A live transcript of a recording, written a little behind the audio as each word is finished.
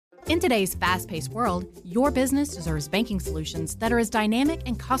In today's fast-paced world, your business deserves banking solutions that are as dynamic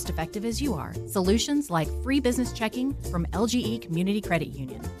and cost-effective as you are. Solutions like free business checking from LGE Community Credit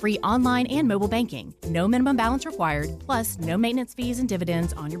Union, free online and mobile banking, no minimum balance required, plus no maintenance fees and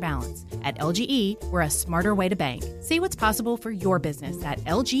dividends on your balance. At LGE, we're a smarter way to bank. See what's possible for your business at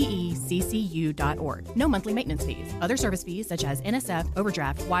lgeccu.org. No monthly maintenance fees. Other service fees such as NSF,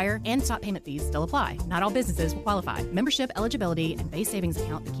 overdraft, wire, and stop payment fees still apply. Not all businesses will qualify. Membership eligibility and base savings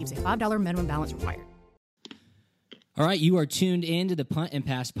account that keeps a $5 minimum balance required. All right, you are tuned in to the Punt and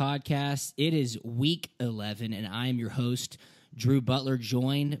Pass podcast. It is week 11, and I am your host, Drew Butler,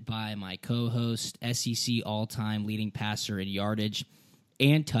 joined by my co-host, SEC all-time leading passer in yardage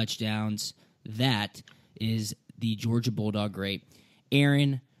and touchdowns. That is the Georgia Bulldog great,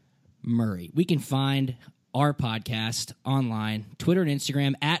 Aaron Murray. We can find our podcast online, Twitter and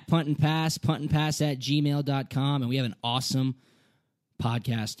Instagram, at Punt and Pass, puntandpass@gmail.com, and we have an awesome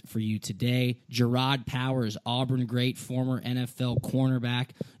podcast for you today. Jerrod Powers, Auburn great, former NFL cornerback,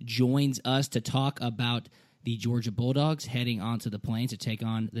 joins us to talk about the Georgia Bulldogs heading onto the Plains to take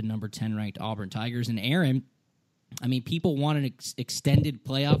on the number 10 ranked Auburn Tigers. And Aaron, I mean, people want an extended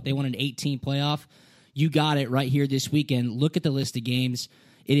playoff. They want an 18 playoff. You got it right here this weekend. Look at the list of games.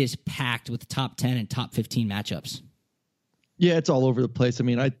 It is packed with top 10 and top 15 matchups. Yeah, it's all over the place. I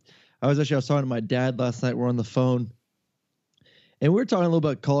mean, I was talking to my dad last night. We're on the phone. And we were talking a little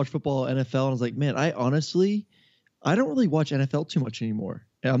about college football, NFL, and I was like, man, I don't really watch NFL too much anymore.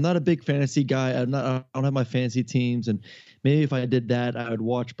 I'm not a big fantasy guy. I don't have my fantasy teams, and maybe if I did that, I would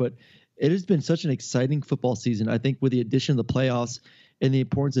watch. But it has been such an exciting football season. I think with the addition of the playoffs and the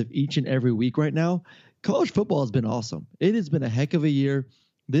importance of each and every week right now, college football has been awesome. It has been a heck of a year.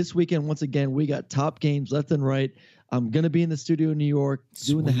 This weekend, once again, we got top games left and right. I'm going to be in the studio in New York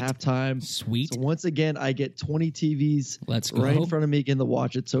doing the halftime. Sweet. So once again, I get 20 TVs right in front of me getting to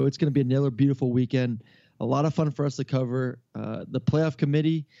watch it. So it's going to be another beautiful weekend. A lot of fun for us to cover. The playoff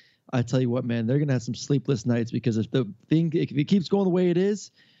committee, I tell you what, man, they're going to have some sleepless nights because if it keeps going the way it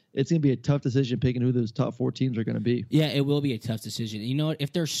is, it's going to be a tough decision picking who those top 4 teams are going to be. Yeah, it will be a tough decision. You know what?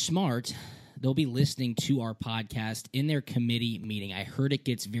 If they're smart, they'll be listening to our podcast in their committee meeting. I heard it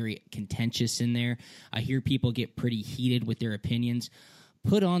gets very contentious in there. I hear people get pretty heated with their opinions.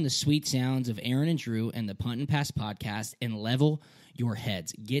 Put on the sweet sounds of Aaron and Drew and the Punt and Pass podcast and level your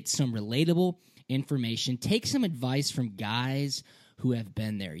heads. Get some relatable information. Take some advice from guys who have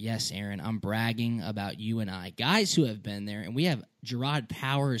been there. Yes, Aaron, I'm bragging about you and I. Guys who have been there, and we have Jerrod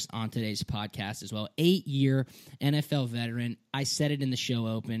Powers on today's podcast as well. 8-year NFL veteran. I said it in the show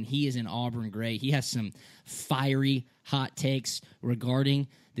open. He is an Auburn great. He has some fiery hot takes regarding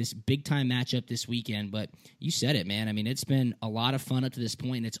this big-time matchup this weekend. But you said it, man. I mean, it's been a lot of fun up to this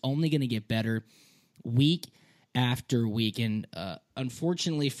point, and it's only going to get better week after week. And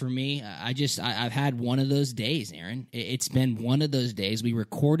unfortunately for me, I've had one of those days, Aaron. It's been one of those days. We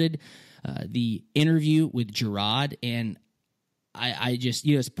recorded the interview with Jerrod, and I just,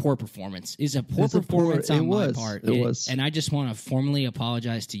 it's poor performance. It's a poor performance on my part. It was. And I just want to formally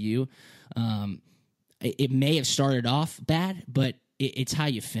apologize to you. It may have started off bad, but it's how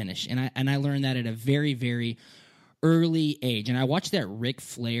you finish. And I learned that at a very, very early age. And I watched that Ric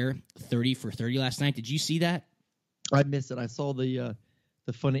Flair 30 for 30 last night. Did you see that? I missed it. I saw the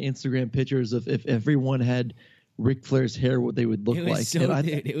funny Instagram pictures of if everyone had Ric Flair's hair, what they would look like.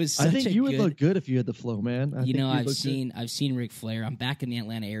 It was such I think you would look good if you had the flow, man. I've seen Ric Flair. I'm back in the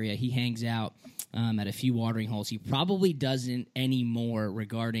Atlanta area. He hangs out at a few watering holes. He probably doesn't anymore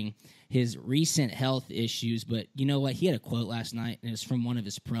regarding his recent health issues. But you know what? He had a quote last night, and it was from one of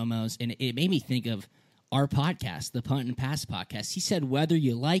his promos, and it made me think of our podcast, the Punt and Pass podcast. He said, whether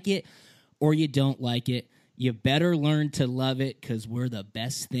you like it or you don't like it, you better learn to love it because we're the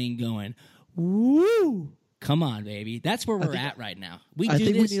best thing going. Woo! Come on, baby. That's where we're at right now. We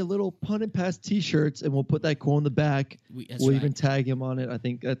need a little Punt and Pass T-shirts, and we'll put that quote in the back. We'll even tag him on it. I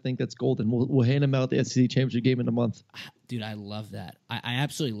think that's golden. We'll hand him out the SEC Championship game in a month. Dude, I love that. I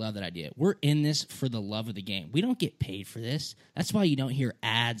absolutely love that idea. We're in this for the love of the game. We don't get paid for this. That's why you don't hear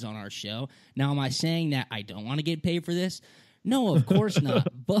ads on our show. Now, am I saying that I don't want to get paid for this? No, of course not.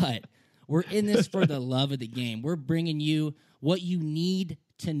 But we're in this for the love of the game. We're bringing you what you need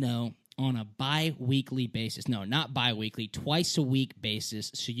to know on a bi-weekly basis. No, not bi-weekly, twice-a-week basis,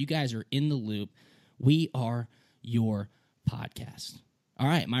 so you guys are in the loop. We are your podcast. All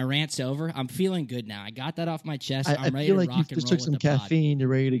right, my rant's over. I'm feeling good now. I got that off my chest. I'm ready to rock and roll. I feel like you just took some caffeine. You're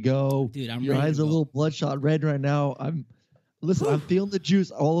ready to go. Dude, I'm Your ready eyes to are a go. little bloodshot red right now. I'm feeling the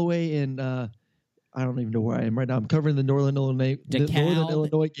juice all the way in. I don't even know where I am right now. I'm covering the Northern Illinois game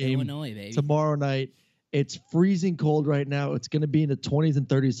Illinois, baby. tomorrow night. It's freezing cold right now. It's going to be in the 20s and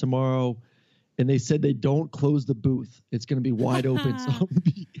 30s tomorrow. And they said they don't close the booth. It's going to be wide open. So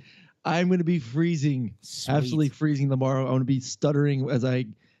I'm going to be freezing, absolutely freezing tomorrow. I'm going to be stuttering as I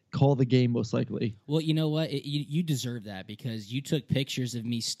call the game most likely. Well, you know what? You deserve that because you took pictures of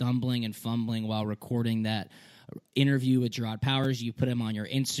me stumbling and fumbling while recording that interview with Gerard Powers. You put him on your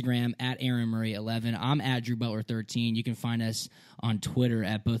Instagram at Aaron Murray 11. I'm at Drew Butler 13. You can find us on Twitter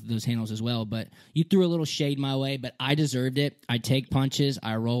at both of those handles as well. But you threw a little shade my way, but I deserved it. I take punches.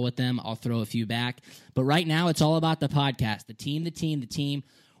 I roll with them. I'll throw a few back. But right now, it's all about the podcast. The team.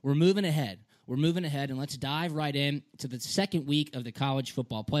 We're moving ahead. And let's dive right in to the second week of the college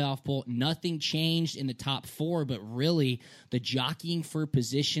football playoff poll. Nothing changed in the top four, but really the jockeying for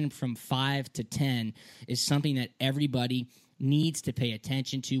position from 5 to 10 is something that everybody needs to pay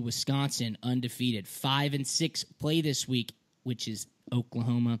attention to. Wisconsin, undefeated. 5 and 6 play this week, which is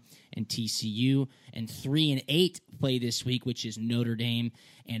Oklahoma and TCU. And 3 and 8 play this week, which is Notre Dame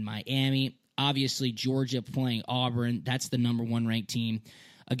and Miami. Obviously, Georgia playing Auburn. That's the number 1 ranked team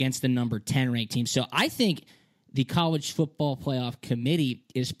against the number 10 ranked team. So I think the College Football Playoff Committee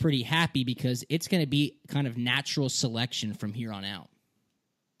is pretty happy because it's going to be kind of natural selection from here on out.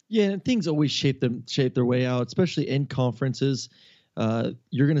 Yeah, and things always shape their way out, especially in conferences.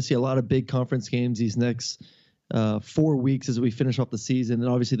 You're going to see a lot of big conference games these next 4 weeks as we finish off the season, and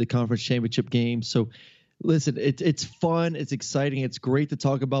obviously the conference championship game. So listen, it's fun. It's exciting. It's great to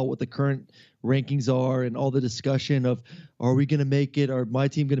talk about what the current rankings are and all the discussion of, are we going to make it? Are my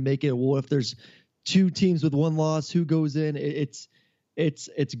team going to make it? Well, if there's 2 teams with 1 loss, who goes in?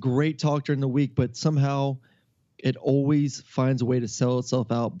 It's great talk during the week, but somehow it always finds a way to sell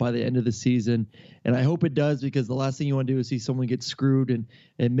itself out by the end of the season. And I hope it does, because the last thing you want to do is see someone get screwed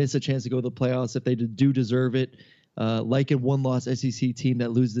and miss a chance to go to the playoffs if they do deserve it. Like a 1-loss SEC team that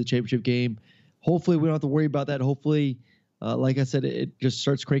loses the championship game. Hopefully we don't have to worry about that. Hopefully, like I said, it just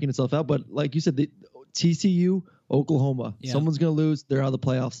starts cranking itself out. But like you said, the TCU, Oklahoma, someone's going to lose. They're out of the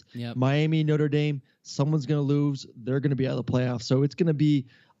playoffs. Yep. Miami, Notre Dame, someone's going to lose. They're going to be out of the playoffs. So it's going to be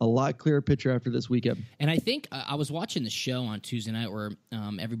a lot clearer picture after this weekend. And I think I was watching the show on Tuesday night where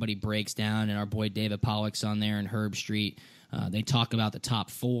everybody breaks down, and our boy David Pollock's on there and Herb Street. They talk about the top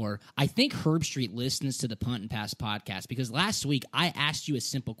 4. I think Herb Street listens to the Punt and Pass podcast, because last week I asked you a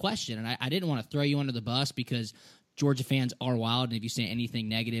simple question, and I didn't want to throw you under the bus because Georgia fans are wild, and if you say anything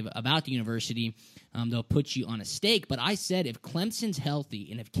negative about the university, they'll put you on a stake. But I said, if Clemson's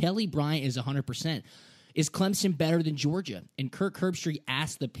healthy and if Kelly Bryant is 100%, is Clemson better than Georgia? And Kirk Herbstreit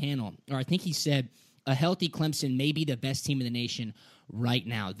asked the panel, or I think he said, a healthy Clemson may be the best team in the nation right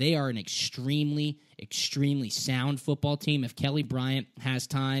now. They are an extremely, extremely sound football team. If Kelly Bryant has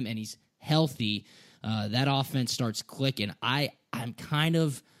time and he's healthy, that offense starts clicking. I'm kind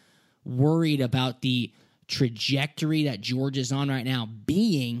of worried about the trajectory that Georgia's on right now,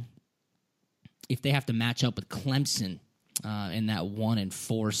 being if they have to match up with Clemson in that 1 and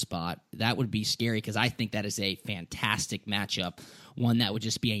 4 spot. That would be scary, because I think that is a fantastic matchup, one that would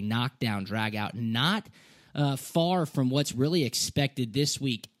just be a knockdown, drag out, not far from what's really expected this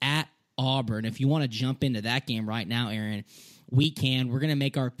week at Auburn. If you want to jump into that game right now, Aaron, we can. We're going to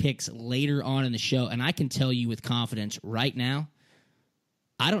make our picks later on in the show, and I can tell you with confidence right now,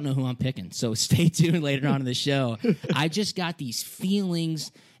 I don't know who I'm picking, so stay tuned later on in the show. I just got these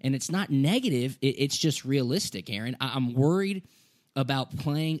feelings, and it's not negative. It's just realistic, Aaron. I'm worried about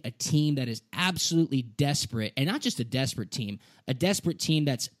playing a team that is absolutely desperate, and not just a desperate team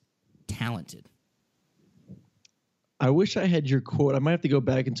that's talented. I wish I had your quote. I might have to go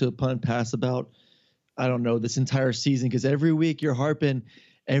back into a Punt and Pass about, I don't know, this entire season, because every week you're harping,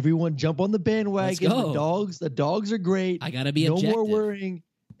 everyone jump on the bandwagon. The dogs are great. I got to be objective. No more worrying.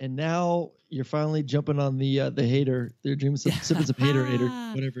 And now you're finally jumping on the hater. They're dreaming sipping some hater,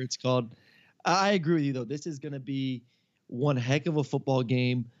 whatever it's called. I agree with you, though. This is going to be one heck of a football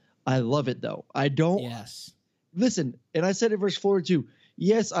game. I love it, though. Listen, and I said it versus Florida, too.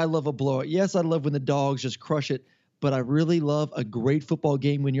 Yes, I love a blowout. Yes, I love when the dogs just crush it. But I really love a great football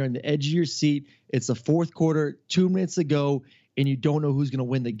game when you're on the edge of your seat. It's the fourth quarter, 2 minutes to go, and you don't know who's going to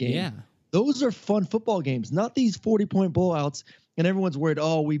win the game. Yeah. Those are fun football games, not these 40-point blowouts. And everyone's worried,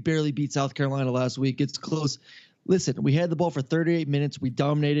 we barely beat South Carolina last week. It's close. Listen, we had the ball for 38 minutes. We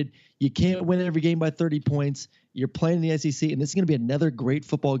dominated. You can't win every game by 30 points. You're playing in the SEC, and this is going to be another great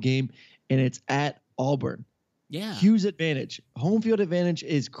football game, and it's at Auburn. Yeah. Huge advantage. Home field advantage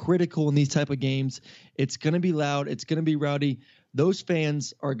is critical in these type of games. It's going to be loud. It's going to be rowdy. Those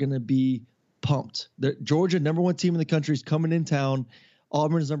fans are going to be pumped. Georgia, number 1 team in the country, is coming in town.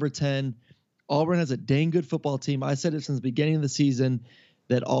 Auburn is number 10. Auburn has a dang good football team. I said it since the beginning of the season.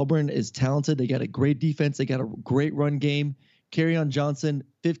 that Auburn is talented. They got a great defense. They got a great run game. Kerryon Johnson,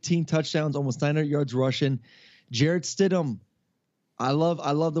 15 touchdowns, almost 900 yards rushing. Jarrett Stidham, I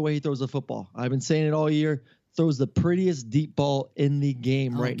love the way he throws the football. I've been saying it all year. Throws the prettiest deep ball in the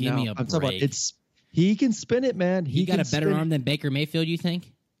game right give now. Me a I'm talking break. about he can spin it, man. He got a better arm than Baker Mayfield, you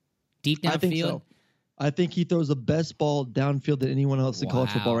think? Deep downfield? I think so. I think he throws the best ball downfield than anyone else in college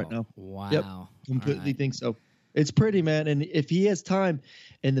football right now. Wow. Yep, completely think so. It's pretty, man. And if he has time,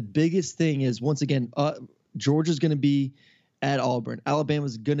 and the biggest thing is, once again, Georgia's going to be at Auburn.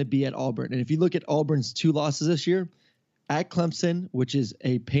 Alabama's going to be at Auburn. And if you look at Auburn's 2 losses this year, at Clemson, which is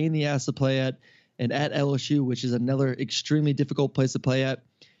a pain in the ass to play at, and at LSU, which is another extremely difficult place to play at,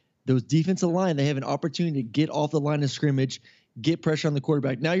 those defensive line, they have an opportunity to get off the line of scrimmage, get pressure on the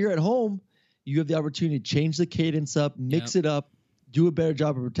quarterback. Now you're at home. You have the opportunity to change the cadence up, mix it up, do a better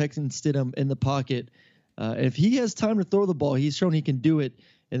job of protecting Stidham in the pocket. If he has time to throw the ball, he's shown he can do it.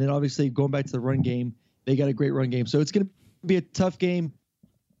 And then obviously going back to the run game, they got a great run game. So it's going to be a tough game.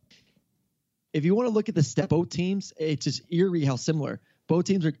 If you want to look at the stat, both teams, it's just eerie how similar. Both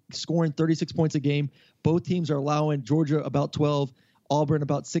teams are scoring 36 points a game. Both teams are allowing Georgia about 12, Auburn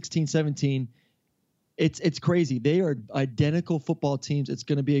about 16, 17. It's crazy. They are identical football teams. It's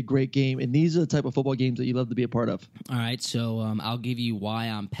going to be a great game, and these are the type of football games that you love to be a part of. All right, so I'll give you why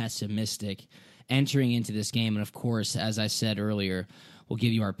I'm pessimistic entering into this game, and of course, as I said earlier, we'll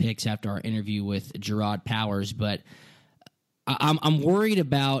give you our picks after our interview with Gerard Powers. But I'm worried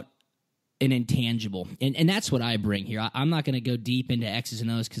about an intangible, and that's what I bring here. I'm not going to go deep into X's and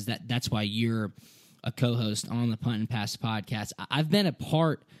O's because that's why you're a co-host on the Punt and Pass podcast. I've been a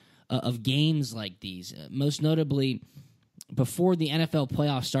part of games like these, most notably before the NFL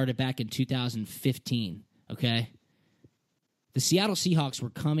playoffs started back in 2015, okay? The Seattle Seahawks were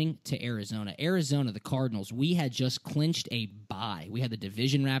coming to Arizona. Arizona, the Cardinals, we had just clinched a bye. We had the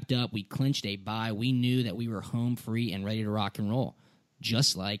division wrapped up. We clinched a bye. We knew that we were home free and ready to rock and roll,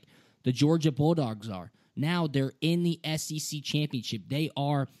 just like the Georgia Bulldogs are. Now they're in the SEC championship. They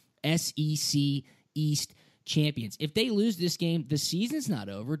are SEC East champions. If they lose this game, the season's not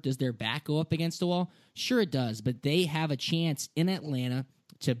over. Does their back go up against the wall? Sure it does, but they have a chance in Atlanta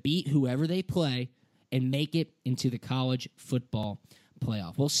to beat whoever they play and make it into the college football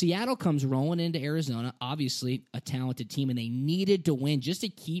playoff. Well, Seattle comes rolling into Arizona, obviously a talented team, and they needed to win just to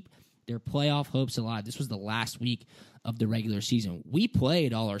keep their playoff hopes alive. This was the last week of the regular season. We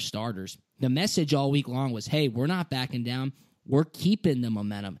played all our starters. The message all week long was, hey, we're not backing down. We're keeping the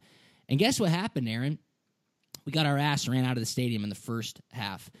momentum. And guess what happened, Aaron? We got our ass ran out of the stadium in the first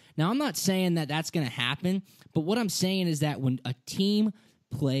half. Now, I'm not saying that that's going to happen, but what I'm saying is that when a team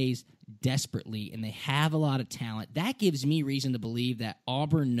plays desperately and they have a lot of talent, that gives me reason to believe that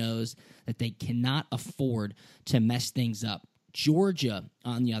Auburn knows that they cannot afford to mess things up. Georgia,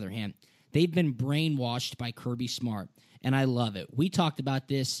 on the other hand, they've been brainwashed by Kirby Smart, and I love it. We talked about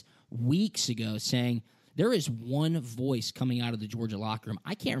this weeks ago, saying there is one voice coming out of the Georgia locker room.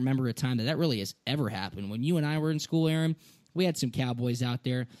 I can't remember a time that really has ever happened. When you and I were in school, Aaron, we had some Cowboys out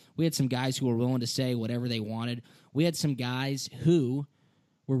there. We had some guys who were willing to say whatever they wanted. We had some guys who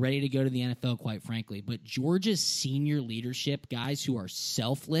were ready to go to the NFL, quite frankly. But Georgia's senior leadership, guys who are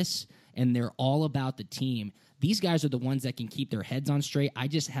selfless and they're all about the team, these guys are the ones that can keep their heads on straight. I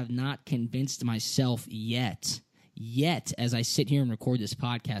just have not convinced myself yet, as I sit here and record this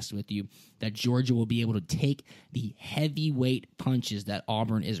podcast with you, that Georgia will be able to take the heavyweight punches that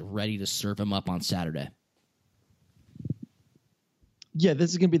Auburn is ready to serve them up on Saturday. Yeah, this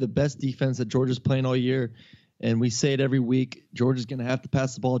is going to be the best defense that Georgia's playing all year, and we say it every week. Georgia's going to have to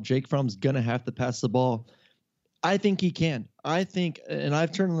pass the ball. Jake Fromm's going to have to pass the ball. I think he can. I think, and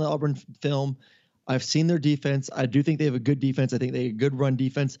I've turned on the Auburn film. I've seen their defense. I do think they have a good defense. I think they have a good run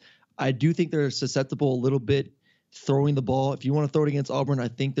defense. I do think they're susceptible a little bit throwing the ball. If you want to throw it against Auburn, I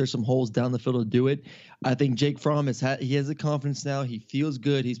think there's some holes down the field to do it. I think Jake Fromm he has the confidence now. He feels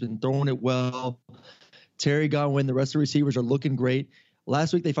good. He's been throwing it well. Terry Godwin, the rest of the receivers are looking great.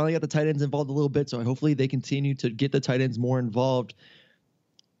 Last week, they finally got the tight ends involved a little bit, so hopefully they continue to get the tight ends more involved.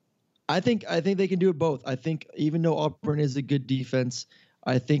 I think they can do it both. I think even though Auburn is a good defense,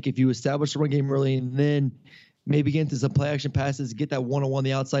 I think if you establish the run game early and then maybe get into some play action passes, get that one-on-one on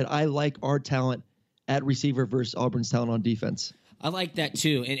the outside, I like our talent at receiver versus Auburn's talent on defense. I like that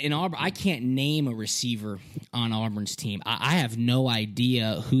too. And Auburn, I can't name a receiver on Auburn's team. I have no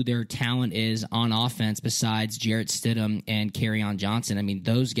idea who their talent is on offense besides Jarrett Stidham and Kerryon Johnson. I mean,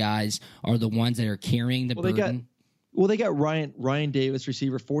 those guys are the ones that are carrying the burden. They got Ryan Davis,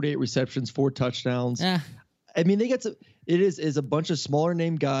 receiver, 48 receptions, 4 touchdowns. I mean, they got it is a bunch of smaller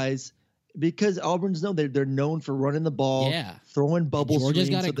name guys because Auburn's known they're known for running the ball, throwing bubble screens. Georgia's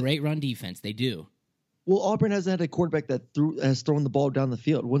got a great run defense. They do. Well, Auburn hasn't had a quarterback that has thrown the ball down the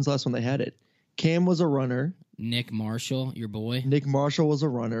field. When's the last one they had it? Cam was a runner. Nick Marshall, your boy. Nick Marshall was a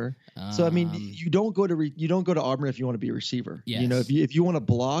runner. So I mean, you don't go to Auburn if you want to be a receiver. Yes. You know, if you want to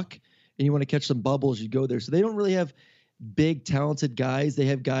block and you want to catch some bubbles, you go there. So they don't really have big talented guys. They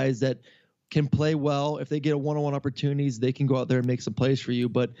have guys that can play well. If they get a one-on-one opportunities, they can go out there and make some plays for you.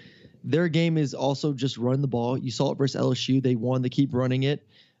 But their game is also just run the ball. You saw it versus LSU. They won. They keep running it.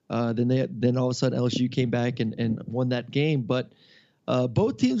 Then all of a sudden LSU came back and won that game. But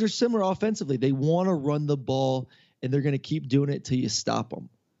both teams are similar offensively. They want to run the ball, and they're going to keep doing it till you stop them.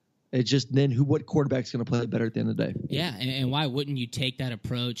 It's just then what quarterback's going to play better at the end of the day. Yeah, and why wouldn't you take that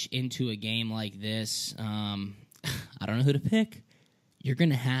approach into a game like this? I don't know who to pick. You're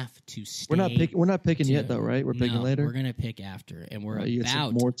going to have to stay. We're not picking yet, though, right? We're picking later? We're going to pick after, and we're you get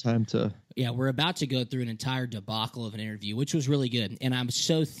some more time to. Yeah, we're about to go through an entire debacle of an interview, which was really good. And I'm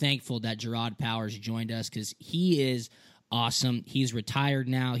so thankful that Jerrod Powers joined us because he is awesome. He's retired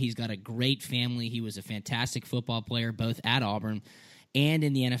now. He's got a great family. He was a fantastic football player, both at Auburn and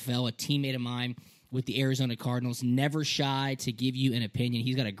in the NFL, a teammate of mine with the Arizona Cardinals, never shy to give you an opinion.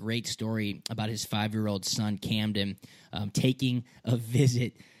 He's got a great story about his 5-year-old son, Camden, taking a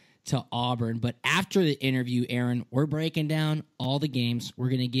visit to Auburn. But after the interview, Aaron, we're breaking down all the games. We're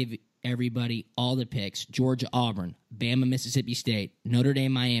going to give everybody all the picks. Georgia, Auburn, Bama, Mississippi State, Notre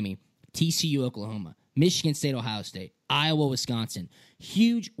Dame, Miami, TCU, Oklahoma, Michigan State, Ohio State, Iowa, Wisconsin.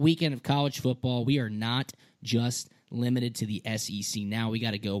 Huge weekend of college football. We are not just limited to the SEC. Now we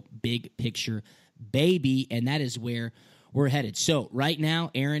got to go big picture, baby, and that is where we're headed. So right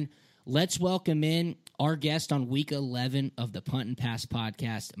now, Aaron, let's welcome in our guest on Week 11 of the Punt and Pass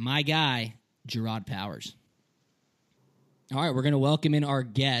podcast, my guy, Jerrod Powers. All right, we're going to welcome in our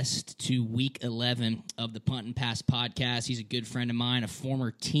guest to Week 11 of the Punt and Pass podcast. He's a good friend of mine, a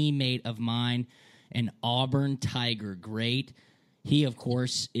former teammate of mine, an Auburn Tiger great. He, of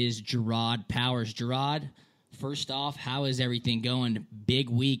course, is Jerrod Powers. Jerrod, first off, how is everything going? Big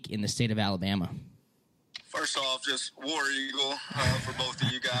week in the state of Alabama. First off, just War Eagle for both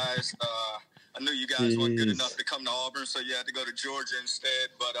of you guys. I knew you guys weren't good enough to come to Auburn, so you had to go to Georgia instead.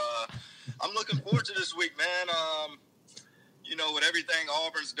 But I'm looking forward to this week, man. You know, with everything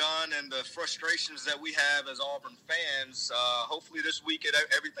Auburn's done and the frustrations that we have as Auburn fans, hopefully this week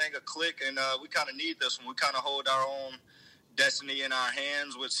everything will click, and we kind of need this one. We kind of hold our own destiny in our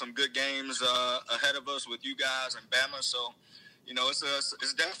hands with some good games ahead of us with you guys and Bama. So, you know,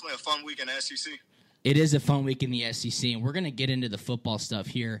 it's definitely a fun week in the SEC. It is a fun week in the SEC, and we're going to get into the football stuff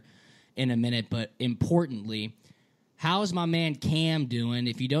here in a minute. But importantly, how's my man Cam doing?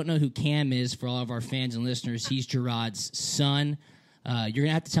 If you don't know who Cam is, for all of our fans and listeners, he's Jerrod's son. You're going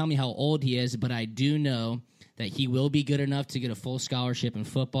to have to tell me how old he is, but I do know that he will be good enough to get a full scholarship in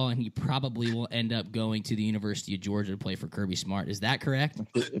football, and he probably will end up going to the University of Georgia to play for Kirby Smart. Is that correct?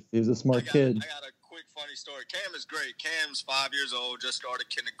 If he was a smart kid. I got a quick funny story. Cam is great. Cam's 5 years old, just started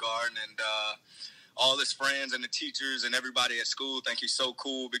kindergarten, and all his friends and the teachers and everybody at school think he's so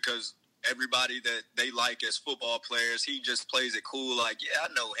cool because everybody that they like as football players, he just plays it cool. Like, yeah, I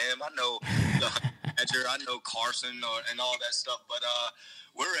know him. I know the manager. I know Carson and all that stuff. But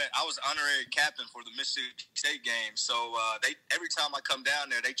I was honorary captain for the Mississippi State game. So every time I come down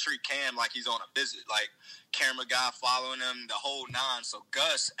there, they treat Cam like he's on a visit, like camera guy following him, the whole nine. So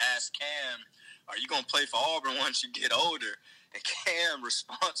Gus asked Cam, "Are you going to play for Auburn once you get older?" And Cam's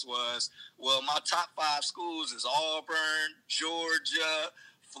response was, "Well, my top 5 schools is Auburn, Georgia,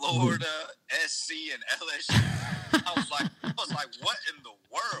 Florida, SC, and LSU." I was like, what in the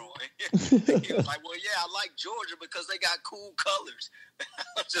world? And he was like, "Well, yeah, I like Georgia because they got cool colors." I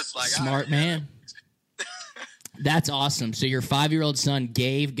was just like, smart man. That's awesome. So your 5-year-old son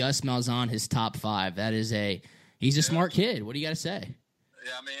gave Gus Malzahn his top 5. He's a smart kid. What do you got to say?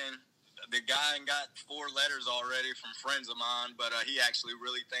 Yeah, I mean, the guy got 4 letters already from friends of mine, but he actually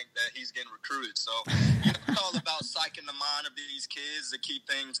really think that he's getting recruited. So it's all about psyching the mind of these kids to keep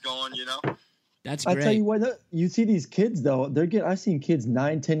things going, you know? That's great. I tell you what, you see these kids, though, I've seen kids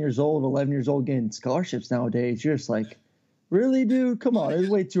 9, 10 years old, 11 years old getting scholarships nowadays. You're just like, really, dude? Come on. It's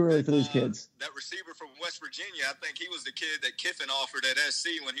way too early for these kids. That receiver from West Virginia, I think he was the kid that Kiffin offered at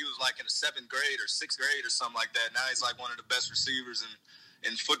SC when he was like in the 7th grade or 6th grade or something like that. Now he's like one of the best receivers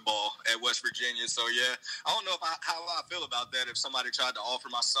in football at West Virginia. So, yeah, I don't know how I feel about that if somebody tried to offer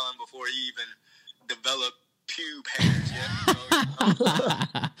my son before he even developed pube hairs yet.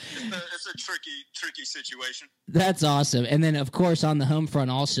 So, it's a tricky situation. That's awesome. And then, of course, on the home front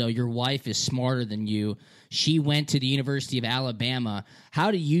also, your wife is smarter than you. She went to the University of Alabama.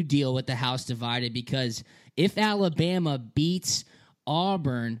 How do you deal with the house divided? Because if Alabama beats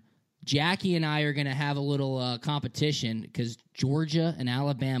Auburn, Jackie and I are going to have a little competition because Georgia and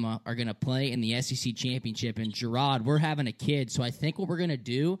Alabama are going to play in the SEC championship. And Gerard, we're having a kid, so I think what we're going to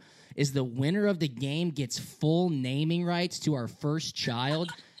do is the winner of the game gets full naming rights to our first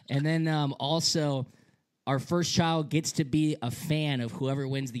child, and then also our first child gets to be a fan of whoever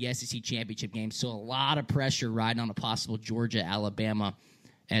wins the SEC championship game. So a lot of pressure riding on a possible Georgia-Alabama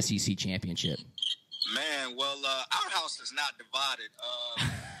SEC championship. Man, well, our house is not divided.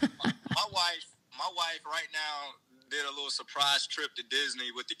 My wife right now did a little surprise trip to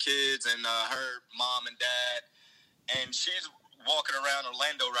Disney with the kids and her mom and dad, and she's walking around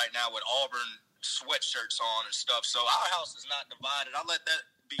Orlando right now with Auburn sweatshirts on and stuff. So our house is not divided. I let that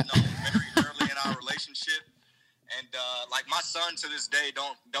be known very early in our relationship, and like my son to this day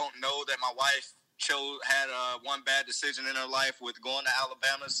don't know that my wife had one bad decision in her life with going to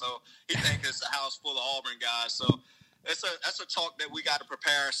Alabama, so he thinks it's a house full of Auburn guys. So that's a talk that we got to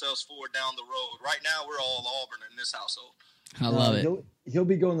prepare ourselves for down the road. Right now, we're all Auburn in this household. I love it. He'll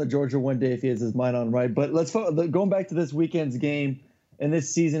be going to Georgia one day if he has his mind on right. But going back to this weekend's game and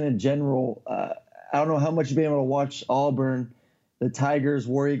this season in general. I don't know how much you've been able to watch Auburn, the Tigers,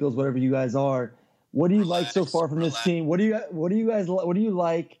 War Eagles, whatever you guys are. What do you like so far from this team? What do you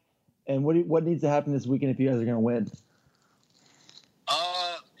like? And what needs to happen this weekend if you guys are going to win?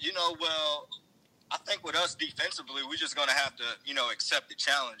 Well, I think with us defensively, we're just going to have to, accept the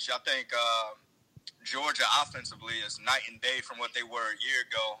challenge. I think Georgia offensively is night and day from what they were a year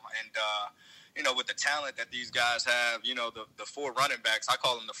ago. And, with the talent that these guys have, the four running backs, I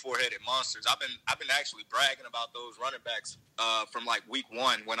call them the four-headed monsters. I've been actually bragging about those running backs from like week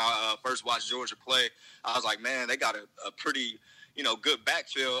one when I first watched Georgia play. I was like, man, they got a pretty – good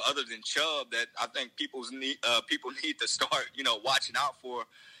backfield other than Chubb that I think people need to start, watching out for.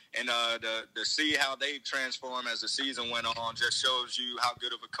 And to see how they transform as the season went on just shows you how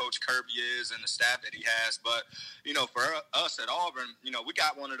good of a coach Kirby is and the staff that he has. But, for us at Auburn, we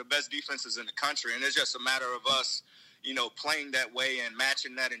got one of the best defenses in the country, and it's just a matter of us, playing that way and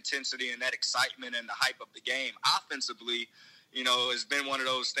matching that intensity and that excitement and the hype of the game. Offensively, it's been one of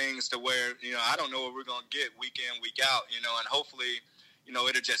those things to where, I don't know what we're going to get week in, week out, and hopefully,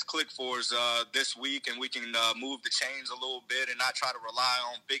 it'll just click for us this week and we can move the chains a little bit and not try to rely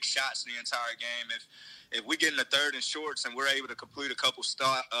on big shots the entire game. If we get in the third and shorts and we're able to complete a couple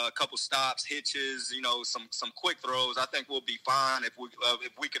stops, hitches, some quick throws, I think we'll be fine if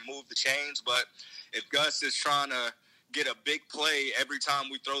we can move the chains. But if Gus is trying to get a big play every time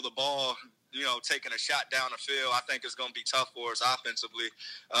we throw the ball, taking a shot down the field, I think it's going to be tough for us offensively,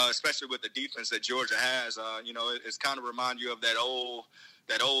 especially with the defense that Georgia has. It's kind of remind you of that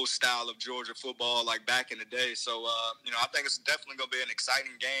old style of Georgia football, like back in the day. So, I think it's definitely going to be an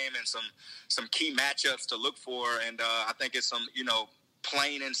exciting game and some key matchups to look for. And I think it's some,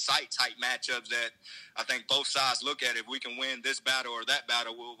 plain and sight type matchups that I think both sides look at. If we can win this battle or that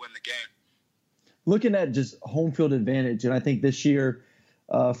battle, we'll win the game. Looking at just home field advantage, and I think this year,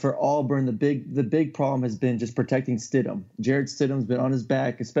 for Auburn, the big problem has been just protecting Stidham. Jarrett Stidham's been on his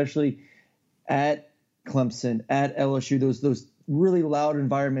back, especially at Clemson, at LSU, those really loud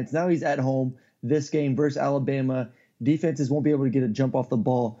environments. Now he's at home. This game versus Alabama, defenses won't be able to get a jump off the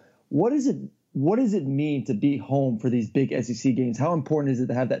ball. What does it mean to be home for these big SEC games? How important is it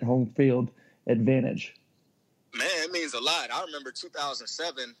to have that home field advantage? Man, it means a lot. I remember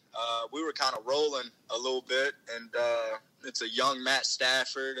 2007, we were kind of rolling a little bit, and it's a young Matt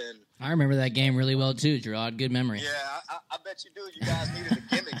Stafford. And I remember that game really well, too, Gerard. Good memory. Yeah, I bet you do. You guys needed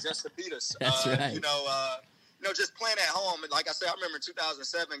a gimmick just to beat us. That's right. Just playing at home. And like I said, I remember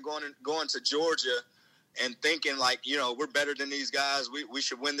 2007 going to Georgia and thinking, we're better than these guys. We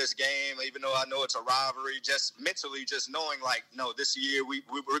should win this game, even though I know it's a rivalry. Just mentally, just knowing, no, this year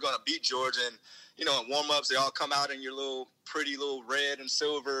we're going to beat Georgia. And, in warm-ups, they all come out in your pretty little red and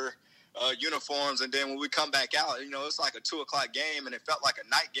silver uniforms. And then when we come back out, it's like a 2 o'clock game, and it felt like a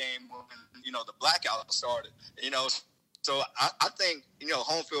night game when, the blackout started, So I think,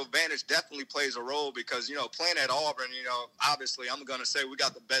 home field advantage definitely plays a role because, playing at Auburn, obviously I'm going to say we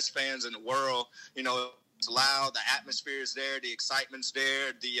got the best fans in the world. It's loud, the atmosphere is there, the excitement's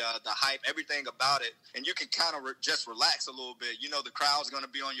there, the hype, everything about it. And you can kind of just relax a little bit. The crowd's going to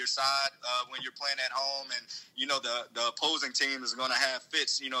be on your side when you're playing at home, and, the opposing team is going to have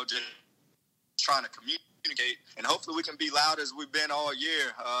fits, just trying to communicate. And hopefully we can be loud as we've been all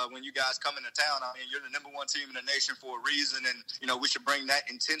year when you guys come into town. I mean, you're the number one team in the nation for a reason, and, we should bring that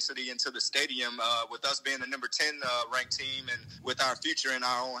intensity into the stadium with us being the number 10 ranked team and with our future in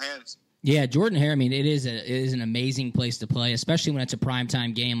our own hands. Yeah, Jordan-Hare, I mean, it is an amazing place to play, especially when it's a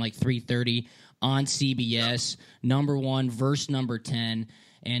primetime game like 3:30 on CBS, number 1 versus number 10.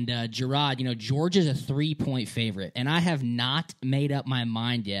 And Gerard, Georgia's a 3-point favorite, and I have not made up my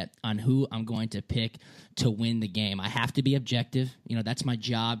mind yet on who I'm going to pick to win the game. I have to be objective. That's my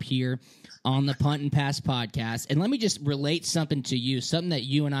job here on the Punt and Pass podcast. And let me just relate something to you, something that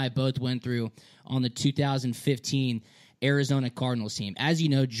you and I both went through on the 2015 Arizona Cardinals team. As you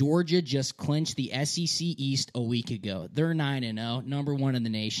know, Georgia just clinched the SEC East a week ago. They're 9-0, number 1 in the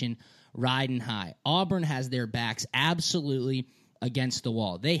nation, riding high. Auburn has their backs absolutely against the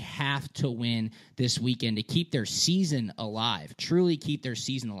wall. They have to win this weekend to keep their season alive, truly keep their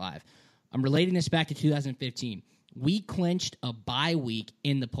season alive. I'm relating this back to 2015. We clinched a bye week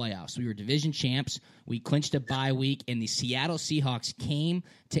in the playoffs. We were division champs. We clinched a bye week, and the Seattle Seahawks came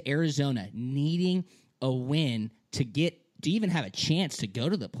to Arizona needing a win to even have a chance to go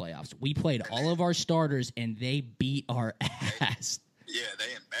to the playoffs. We played all of our starters, and they beat our ass. Yeah,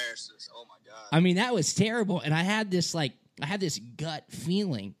 they embarrassed us. Oh, my God. I mean, that was terrible, and I had this gut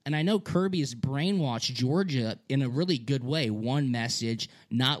feeling, and I know Kirby has brainwashed Georgia in a really good way. One message,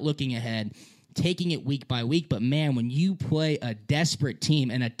 not looking ahead, taking it week by week. But, man, when you play a desperate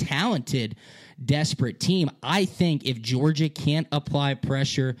team and a talented, desperate team, I think if Georgia can't apply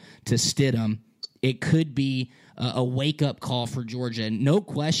pressure to Stidham, it could be a wake-up call for Georgia. And no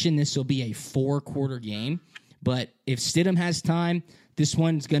question this will be a 4-quarter game. But if Stidham has time, this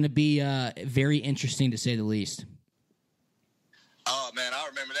one's going to be very interesting, to say the least. Oh, man, I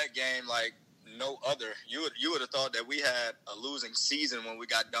remember that game like no other. You would have thought that we had a losing season when we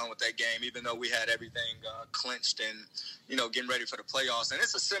got done with that game, even though we had everything clinched and, getting ready for the playoffs. And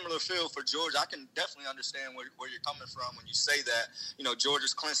it's a similar feel for Georgia. I can definitely understand where you're coming from when you say that.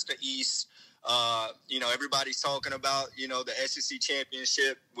 Georgia's clinched the East. Everybody's talking about, the SEC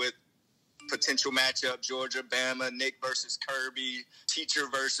championship with potential matchup, Georgia, Bama, Nick versus Kirby, teacher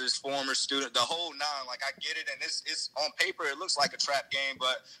versus former student, the whole nine. Like, I get it, and it's on paper, it looks like a trap game,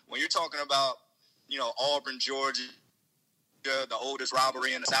 but when you're talking about, Auburn, Georgia, the oldest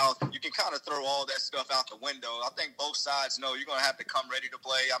rivalry in the South, you can kind of throw all that stuff out the window. I think both sides know you're going to have to come ready to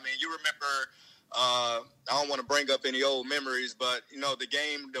play. I mean, you remember I don't want to bring up any old memories, but the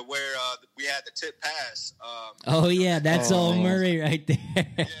game where we had the tip pass. That's old Murray right there. Yeah,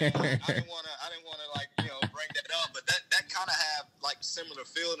 I didn't want to bring that up, but that kind of have like similar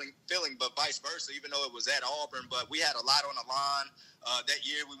feeling, but vice versa. Even though it was at Auburn, but we had a lot on the line. That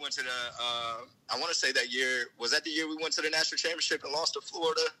year we went to the. I want to say that year was that the year we went to the national championship and lost to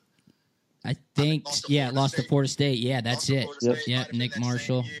Florida. I think lost to Florida State. Yeah, that's it. Yep, Nick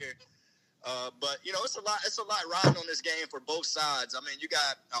Marshall. But it's a lot riding on this game for both sides. I mean, you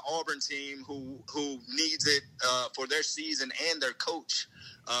got an Auburn team who needs it for their season and their coach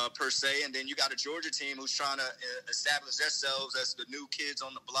per se, and then you got a Georgia team who's trying to establish themselves as the new kids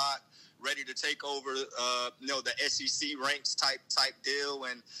on the block, ready to take over. The SEC ranks type deal,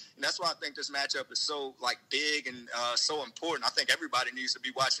 and that's why I think this matchup is so big and so important. I think everybody needs to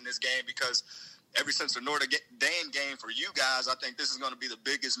be watching this game because ever since the Notre Dame game for you guys, I think this is going to be the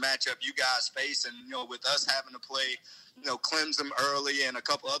biggest matchup you guys face. And, with us having to play, Clemson early and a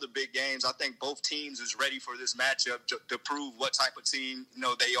couple other big games, I think both teams is ready for this matchup to prove what type of team,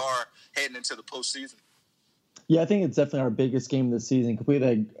 they are heading into the postseason. Yeah, I think it's definitely our biggest game this season.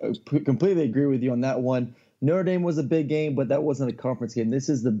 Completely agree with you on that one. Notre Dame was a big game, but that wasn't a conference game. This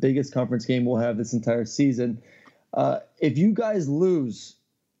is the biggest conference game we'll have this entire season. If you guys lose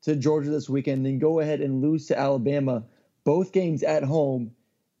to Georgia this weekend, then go ahead and lose to Alabama, both games at home,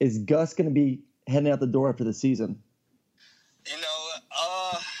 is Gus going to be heading out the door after the season?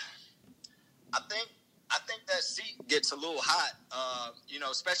 I think that seat gets a little hot,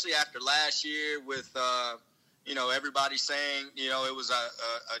 especially after last year with, everybody saying, it was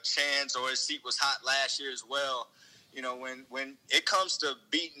a chance or his seat was hot last year as well. When it comes to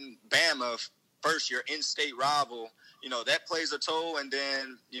beating Bama, first your in-state rival, that plays a toll. And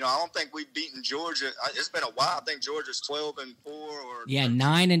then, I don't think we've beaten Georgia. It's been a while. I think Georgia's 12-4 or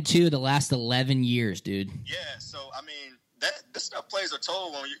 9-2 the last 11 years, dude. Yeah. So, I mean, this stuff plays a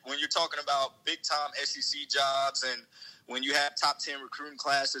toll when you're talking about big-time SEC jobs and when you have top 10 recruiting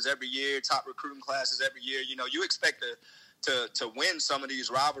classes every year, top recruiting classes every year. You expect to win some of these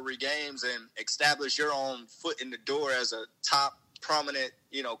rivalry games and establish your own foot in the door as a top prominent,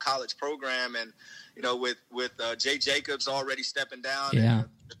 college program. And, with Jay Jacobs already stepping down, yeah.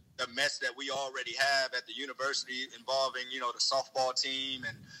 and the mess that we already have at the university involving, the softball team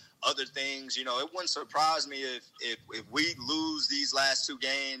and other things. It wouldn't surprise me if we lose these last two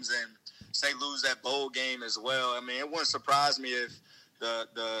games and say lose that bowl game as well. I mean, it wouldn't surprise me if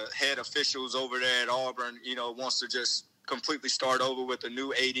the head officials over there at Auburn, wants to just completely start over with a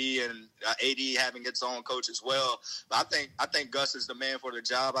new AD and AD having its own coach as well. But I think Gus is the man for the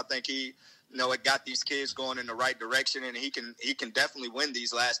job. I think he, it got these kids going in the right direction, and he can definitely win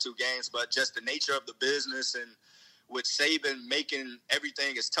these last two games. But just the nature of the business, and with Saban making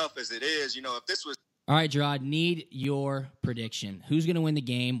everything as tough as it is, if this was. All right, Gerard, need your prediction. Who's going to win the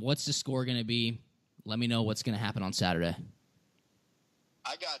game? What's the score going to be? Let me know what's going to happen on Saturday.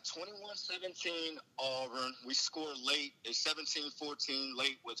 I got 21-17 Auburn. We scored late. It's 17-14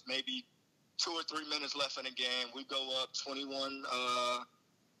 late with maybe 2 or 3 minutes left in the game. We go up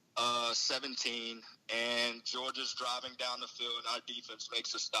 21-17, and Georgia's driving down the field, and our defense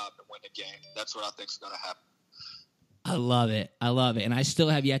makes a stop and win the game. That's what I think is going to happen. I love it. And I still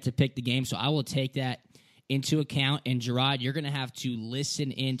have yet to pick the game, so I will take that into account. And, Gerard, you're going to have to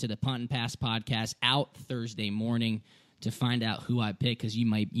listen in to the Punt and Pass podcast out Thursday morning to find out who I pick, because you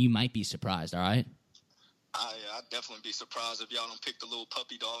might be surprised, all right? I'd definitely be surprised if y'all don't pick the little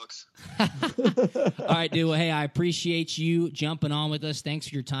puppy dogs. All right, dude. Well, hey, I appreciate you jumping on with us. Thanks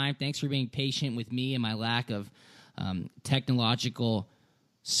for your time. Thanks for being patient with me and my lack of technological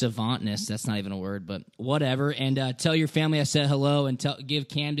savantness. That's not even a word, but whatever. And tell your family I said hello, and give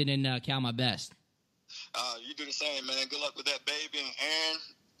Camden and Cal my best. You do the same, man. Good luck with that baby, and Aaron,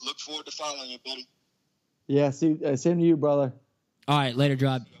 look forward to following you, buddy. Yeah, same to you, brother. All right, later,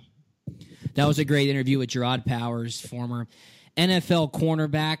 Gerard. That was a great interview with Gerard Powers, former NFL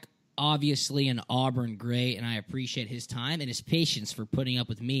cornerback, obviously an Auburn great, and I appreciate his time and his patience for putting up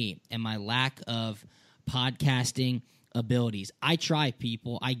with me and my lack of podcasting abilities. I try,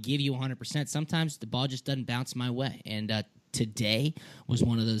 people. I give you 100%. Sometimes the ball just doesn't bounce my way, and today was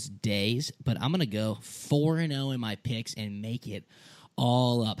one of those days, but I'm going to go 4-0 in my picks and make it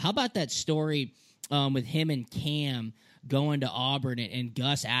all up. How about that story with him and Cam going to Auburn and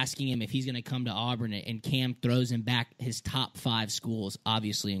Gus asking him if he's going to come to Auburn, and Cam throws him back his top 5 schools,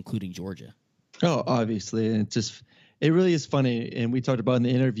 obviously including Georgia. Oh, obviously. And it really is funny. And we talked about in the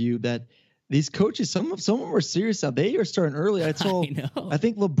interview that these coaches, some of them are serious now. They are starting early. I think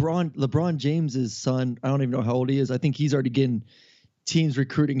LeBron James's son, I don't even know how old he is. I think he's already getting teams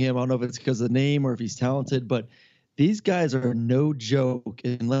recruiting him. I don't know if it's because of the name or if he's talented, but these guys are no joke.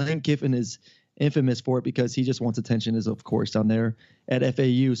 And Lane Kiffin is infamous for it because he just wants attention, is of course down there at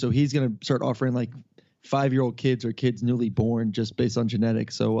FAU. So he's going to start offering like 5-year-old kids or kids newly born just based on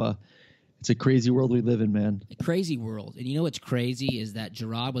genetics. So it's a crazy world we live in, man. A crazy world. And you know what's crazy is that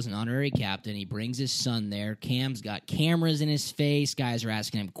Gerard was an honorary captain. He brings his son there. Cam's got cameras in his face. Guys are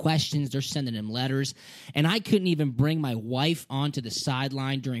asking him questions. They're sending him letters. And I couldn't even bring my wife onto the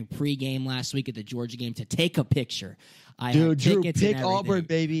sideline during pregame last week at the Georgia game to take a picture. Dude, Drew, pick Auburn,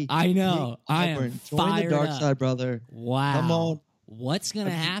 baby. I know. I am fired up. Join the dark side, brother. Wow. Come on. What's going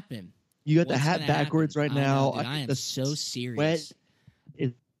to happen? You got the hat backwards right now. I am so serious.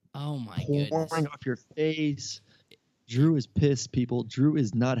 Oh, my goodness. Pouring off your face. Drew is pissed, people. Drew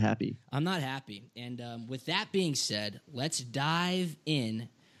is not happy. I'm not happy. And with that being said, let's dive in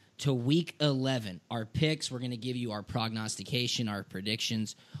to Week 11. Our picks, we're going to give you our prognostication, our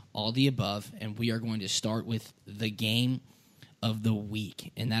predictions, all the above. And we are going to start with the game of the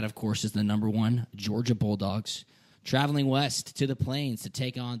week. And that, of course, is the number 1 Georgia Bulldogs traveling west to the Plains to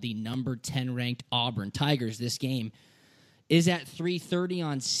take on the number 10 ranked Auburn Tigers. This game is at 3:30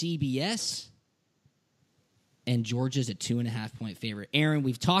 on CBS, and Georgia's a 2.5-point favorite. Aaron,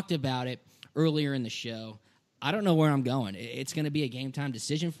 we've talked about it earlier in the show. I don't know where I'm going. It's going to be a game-time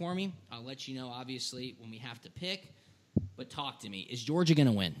decision for me. I'll let you know, obviously, when we have to pick. But talk to me. Is Georgia going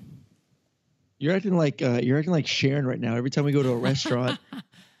to win? You're acting like Sharon right now. Every time we go to a restaurant,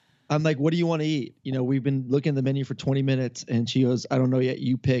 I'm like, what do you want to eat? We've been looking at the menu for 20 minutes, and she goes, I don't know yet.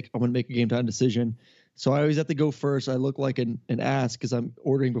 You pick. I'm going to make a game-time decision. So I always have to go first. I look like an ass because I'm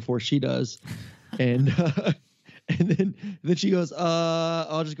ordering before she does. And then she goes,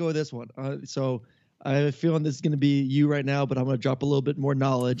 I'll just go with this one. So I have a feeling this is going to be you right now, but I'm going to drop a little bit more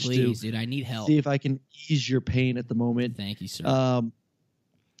knowledge. Please, dude, I need help. See if I can ease your pain at the moment. Thank you, sir.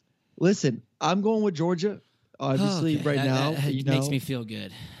 Listen, I'm going with Georgia, obviously, right now. That makes me feel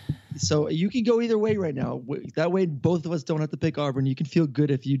good. So you can go either way right now. That way both of us don't have to pick Auburn. You can feel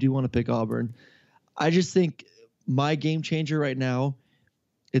good if you do want to pick Auburn. I just think my game changer right now,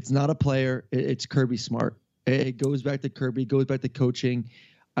 it's not a player. It's Kirby Smart. It goes back to Kirby, goes back to coaching.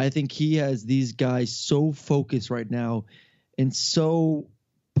 I think he has these guys so focused right now and so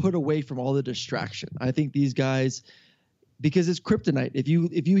put away from all the distraction. I think these guys, because it's kryptonite. If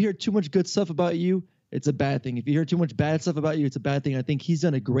you hear too much good stuff about you, it's a bad thing. If you hear too much bad stuff about you, it's a bad thing. I think he's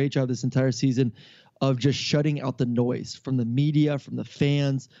done a great job this entire season of just shutting out the noise from the media, from the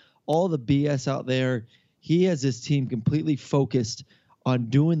fans, all the BS out there. He has his team completely focused on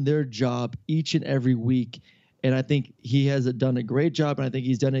doing their job each and every week. And I think he has done a great job, and I think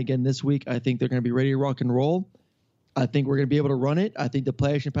he's done it again this week. I think they're going to be ready to rock and roll. I think we're going to be able to run it. I think the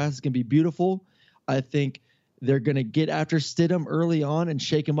play action pass is going to be beautiful. I think they're going to get after Stidham early on and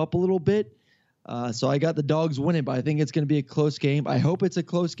shake him up a little bit. So I got the Dogs winning, but I think it's going to be a close game. I hope it's a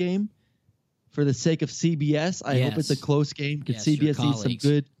close game for the sake of CBS. I hope it's a close game because CBS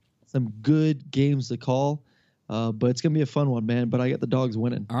needs some good games to call. But it's going to be a fun one, man. But I got the Dogs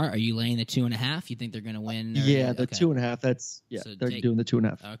winning. All right. Are you laying the 2.5? You think they're going to win? Yeah, the 2.5. So they're doing the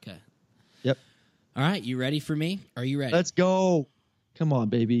 2.5. Okay. Yep. All right. You ready for me? Are you ready? Let's go. Come on,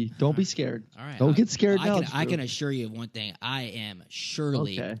 baby. Don't be scared. All right. Don't get scared now. I can assure you of one thing. I am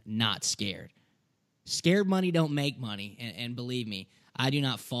surely not scared. Scared money don't make money. And believe me, I do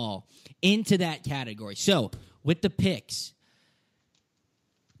not fall into that category. So, with the picks,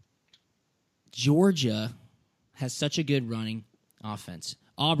 Georgia has such a good running offense.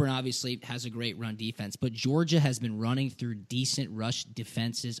 Auburn obviously has a great run defense, but Georgia has been running through decent rush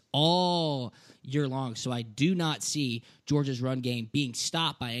defenses all year long. So I do not see Georgia's run game being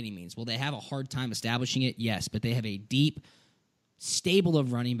stopped by any means. Will they have a hard time establishing it? Yes, but they have a deep stable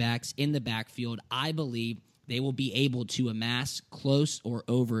of running backs in the backfield. I believe they will be able to amass close or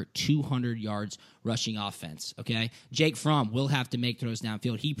over 200 yards rushing offense, okay? Jake Fromm will have to make throws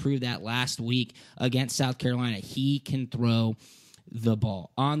downfield. He proved that last week against South Carolina. He can throw the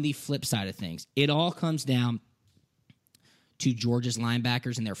ball. On the flip side of things, it all comes down to Georgia's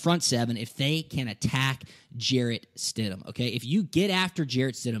linebackers and their front seven if they can attack Jarrett Stidham, okay? If you get after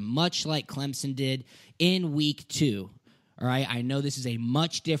Jarrett Stidham, much like Clemson did in week 2, all right, I know this is a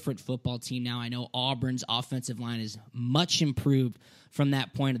much different football team now. I know Auburn's offensive line is much improved from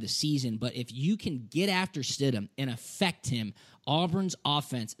that point of the season, but if you can get after Stidham and affect him, Auburn's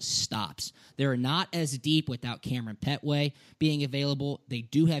offense stops. They're not as deep without Cameron Petway being available. They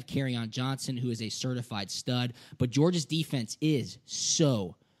do have Kerryon Johnson, who is a certified stud, but Georgia's defense is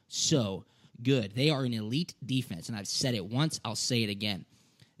so good. They are an elite defense, and I've said it once, I'll say it again.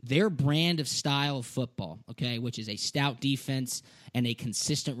 Their brand of style of football, okay, which is a stout defense and a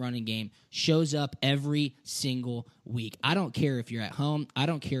consistent running game, shows up every single week. I don't care if you're at home. I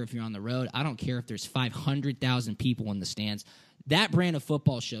don't care if you're on the road. I don't care if there's 500,000 people in the stands. That brand of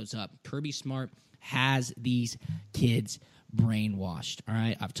football shows up. Kirby Smart has these kids brainwashed, all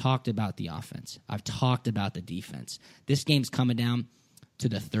right? I've talked about the offense. I've talked about the defense. This game's coming down to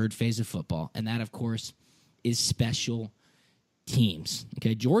the third phase of football, and that, of course, is special teams.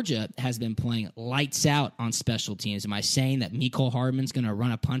 Okay, Georgia has been playing lights out on special teams. Am I saying that Mecole Hardman's going to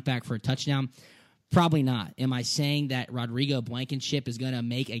run a punt back for a touchdown? Probably not. Am I saying that Rodrigo Blankenship is going to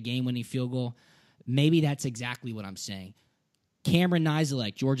make a game-winning field goal? Maybe that's exactly what I'm saying. Cameron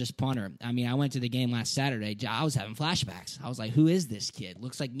Nizelek, Georgia's punter. I mean, I went to the game last Saturday. I was having flashbacks. I was like, who is this kid?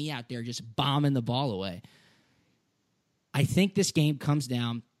 Looks like me out there just bombing the ball away. I think this game comes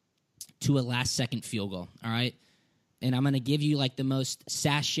down to a last-second field goal, all right? And I'm going to give you like the most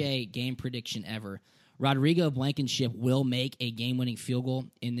sachet game prediction ever. Rodrigo Blankenship will make a game-winning field goal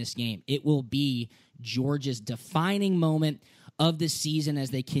in this game. It will be Georgia's defining moment of the season as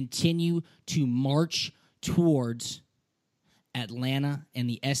they continue to march towards Atlanta and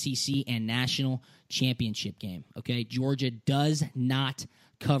the SEC and national championship game. Okay, Georgia does not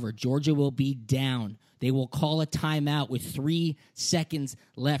cover. Georgia will be down. They will call a timeout with 3 seconds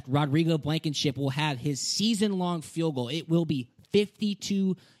left. Rodrigo Blankenship will have his season-long field goal. It will be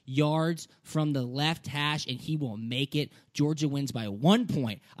 52 yards from the left hash, and he will make it. Georgia wins by 1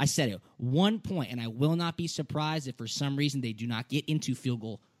 point. I said it, 1 point, and I will not be surprised if for some reason they do not get into field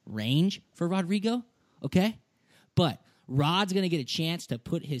goal range for Rodrigo, okay? But Rod's going to get a chance to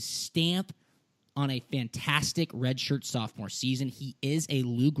put his stamp on a fantastic redshirt sophomore season. He is a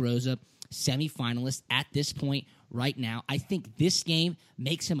Lou Groza semifinalist at this point right now. I think this game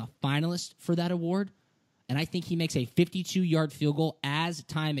makes him a finalist for that award, and I think he makes a 52-yard field goal as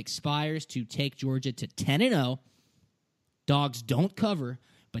time expires to take Georgia to 10-0. Dogs don't cover,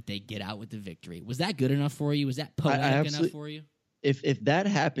 but they get out with the victory. Was that good enough for you? Was that poetic enough for you? If that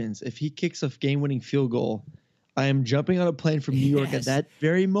happens, if he kicks a game-winning field goal, I am jumping on a plane from New York at that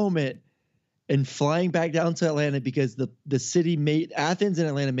very moment and flying back down to Atlanta because the city Athens and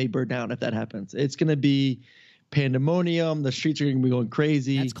Atlanta may burn down if that happens. It's going to be pandemonium. The streets are going to be going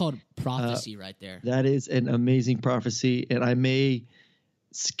crazy. That's called prophecy right there. That is an amazing prophecy. And I may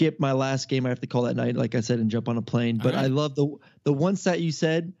skip my last game I have to call that night, like I said, and jump on a plane. But right. I love the one stat you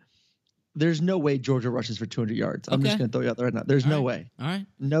said. There's no way Georgia rushes for 200 yards. I'm just going to throw you out there right now. There's no way. All right.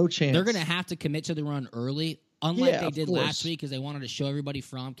 No chance. They're going to have to commit to the run early, unlike they did last week because they wanted to show everybody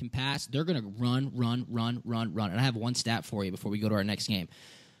Fromm can pass. They're going to run. And I have one stat for you before we go to our next game.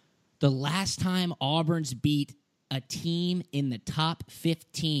 The last time Auburn's beat a team in the top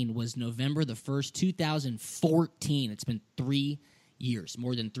 15 was November the 1st, 2014. It's been 3 years,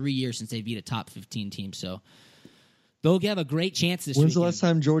 more than 3 years since they beat a top 15 team. So they'll have a great chance this weekend. When's the last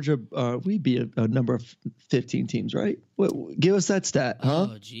time Georgia we beat a number of 15 teams, right? Give us that stat, huh?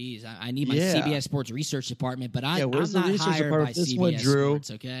 Oh, geez. I need my CBS Sports research department, but I'm where's not the research hired department by this CBS one, Drew?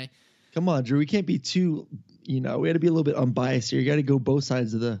 Sports, okay? Come on, Drew. We can't be too, we got to be a little bit unbiased here. You got to go both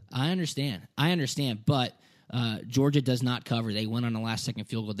sides of the. I understand, but Georgia does not cover. They win on the last-second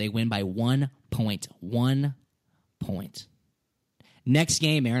field goal. They win by 1 point. 1 point. Next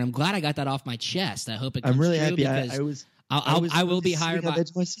game, Aaron. I'm glad I got that off my chest. I hope it comes I'm really true happy. I will be hired by. I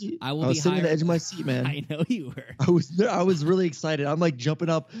was sitting hired at the edge of my seat, man. I know you were. I was really excited. I'm like jumping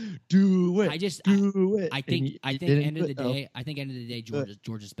up. Do it. I think end of the day,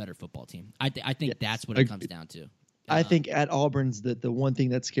 Georgia's better football team. I think that's what it comes down to. I think at Auburn's the one thing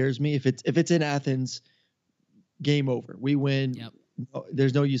that scares me if it's in Athens, game over. We win. Yep.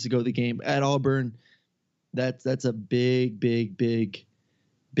 There's no use to go to the game at Auburn. That's a big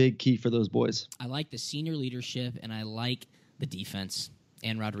key for those boys. I like the senior leadership, and I like the defense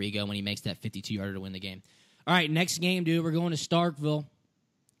and Rodrigo when he makes that 52-yarder to win the game. All right, next game, dude. We're going to Starkville.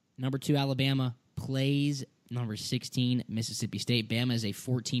 Number 2, Alabama plays number 16, Mississippi State. Bama is a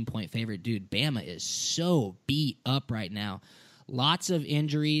 14-point favorite. Dude, Bama is so beat up right now. Lots of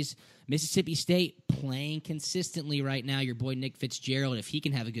injuries. Mississippi State playing consistently right now. Your boy Nick Fitzgerald, if he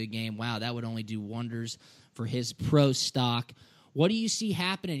can have a good game, wow, that would only do wonders for his pro stock. What do you see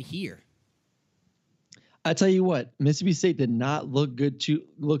happening here? I tell you what, Mississippi State did not look too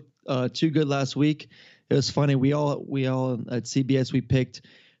good last week. It was funny. We all at CBS we picked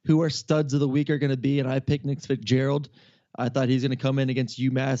who our studs of the week are going to be, and I picked Nick Fitzgerald. I thought he's going to come in against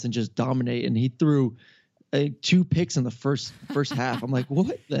UMass and just dominate, and he threw 2 picks in the first half. I'm like,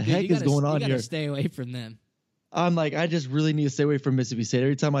 what the heck is going on here? You got to stay away from them. I'm like, I just really need to stay away from Mississippi State.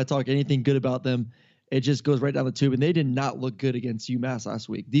 Every time I talk anything good about them, it just goes right down the tube. And they did not look good against UMass last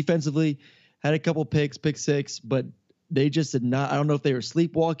week. Defensively, had a couple pick 6, but they just did not. I don't know if they were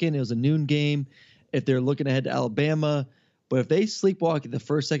sleepwalking. It was a noon game. If they're looking ahead to Alabama. But if they sleepwalk in the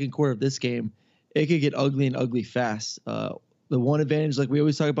first, second quarter of this game, it could get ugly and ugly fast. The one advantage, like we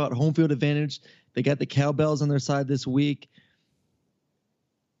always talk about, home field advantage. They got the Cowbells on their side this week.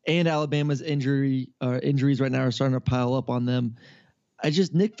 And Alabama's injuries right now are starting to pile up on them.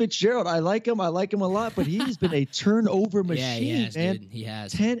 Nick Fitzgerald, I like him a lot, but he's been a turnover machine, yeah, he has, man. Dude. He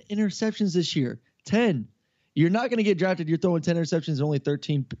has 10 interceptions this year. 10. You're not going to get drafted. You're throwing 10 interceptions and only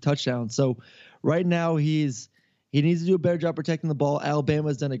 13 touchdowns. So right now he needs to do a better job protecting the ball.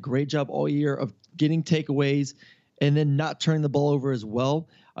 Alabama's done a great job all year of getting takeaways and then not turning the ball over as well.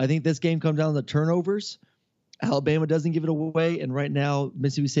 I think this game comes down to turnovers. Alabama doesn't give it away, and right now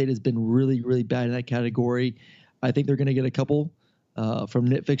Mississippi State has been really, really bad in that category. I think they're going to get a couple from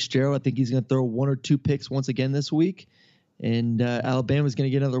Nick Fitzgerald. I think he's going to throw 1 or 2 picks once again this week, and Alabama's going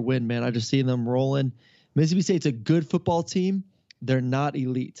to get another win, man. I just see them rolling. Mississippi State's a good football team. They're not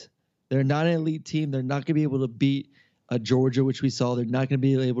elite. They're not an elite team. They're not going to be able to beat Georgia, which we saw. They're not going to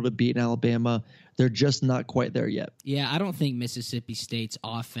be able to beat Alabama. They're just not quite there yet. Yeah, I don't think Mississippi State's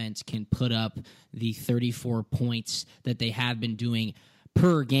offense can put up the 34 points that they have been doing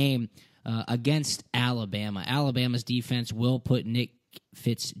per game against Alabama. Alabama's defense will put Nick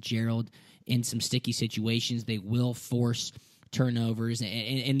Fitzgerald in some sticky situations. They will force turnovers,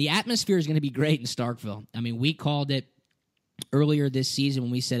 and the atmosphere is going to be great in Starkville. I mean, we called it earlier this season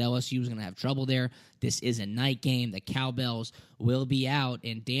when we said LSU was going to have trouble there. This is a night game. The Cowbells will be out.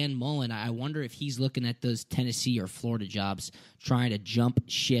 And Dan Mullen, I wonder if he's looking at those Tennessee or Florida jobs, trying to jump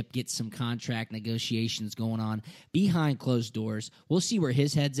ship, get some contract negotiations going on behind closed doors. We'll see where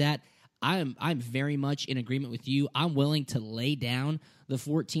his head's at. I'm very much in agreement with you. I'm willing to lay down the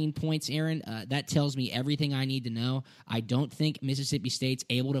 14 points, Aaron. That tells me everything I need to know. I don't think Mississippi State's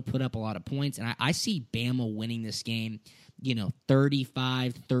able to put up a lot of points, and I see Bama winning this game,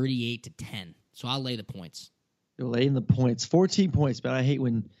 35-38 to 10. So I'll lay the points. You're laying the points. 14 points, but I hate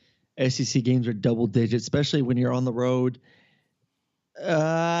when SEC games are double digits, especially when you're on the road.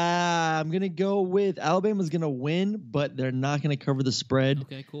 I'm going to go with Alabama's going to win, but they're not going to cover the spread.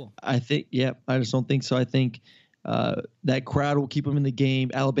 Okay, cool. I just don't think so. I think that crowd will keep them in the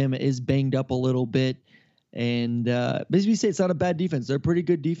game. Alabama is banged up a little bit. And Mississippi State's not a bad defense. They're a pretty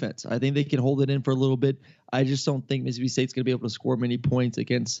good defense. I think they can hold it in for a little bit. I just don't think Mississippi State's going to be able to score many points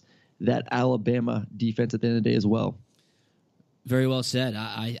against that Alabama defense at the end of the day as well. Very well said.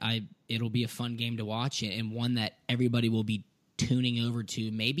 It'll be a fun game to watch and one that everybody will be tuning over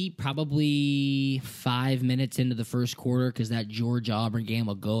to probably 5 minutes into the first quarter because that Georgia-Auburn game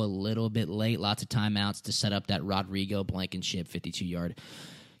will go a little bit late. Lots of timeouts to set up that Rodrigo Blankenship 52-yard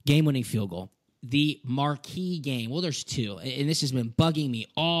game-winning field goal. The marquee game, well, there's two, and this has been bugging me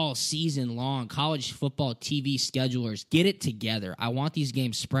all season long. College football TV schedulers, get it together. I want these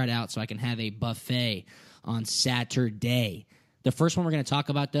games spread out so I can have a buffet on Saturday. The first one we're going to talk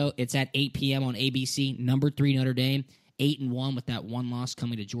about, though, it's at 8 p.m. on ABC. Number 3 Notre Dame, 8-1 with that one loss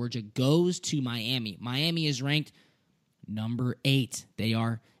coming to Georgia, goes to Miami. Miami is ranked number 8. They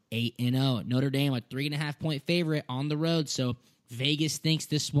are 8-0. Notre Dame, a 3.5-point favorite on the road, so Vegas thinks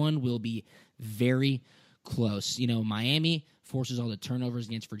this one will be very close. Miami forces all the turnovers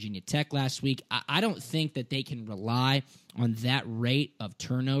against Virginia Tech last week. I don't think that they can rely on that rate of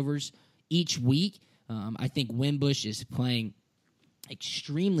turnovers each week. I think Wimbush is playing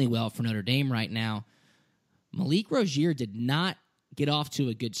extremely well for Notre Dame right now. Malik Rozier did not get off to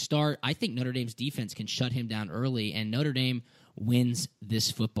a good start. I think Notre Dame's defense can shut him down early, and Notre Dame wins this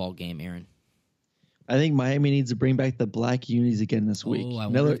football game, Aaron. I think Miami needs to bring back the black unis again this week. Oh, I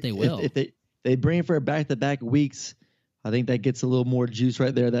wonder if they will. If they bring it for back-to-back weeks, I think that gets a little more juice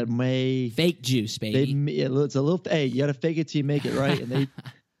right there. That may fake juice, baby. It's a little. Hey, you got to fake it till you make it, right? And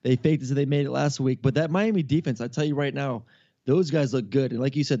they faked it so they made it last week. But that Miami defense, I tell you right now, those guys look good. And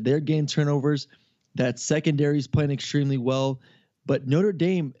like you said, they're getting turnovers. That secondary is playing extremely well. But Notre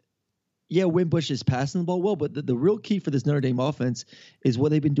Dame, yeah, Wimbush is passing the ball well. But the real key for this Notre Dame offense is what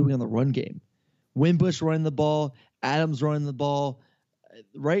they've been doing on the run game. Wimbush running the ball, Adams running the ball.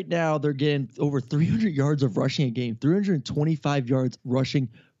 Right now, they're getting over 300 yards of rushing a game, 325 yards rushing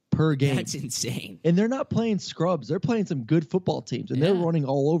per game. That's insane. And they're not playing scrubs. They're playing some good football teams, and they're running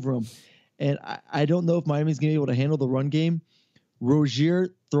all over them. And I don't know if Miami's going to be able to handle the run game. Rozier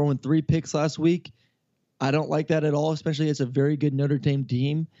throwing 3 picks last week. I don't like that at all, especially it's a very good Notre Dame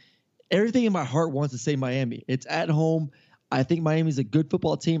team. Everything in my heart wants to say Miami. It's at home. I think Miami's a good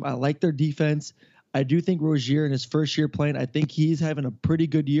football team. I like their defense. I do think Rozier in his first year playing, I think he's having a pretty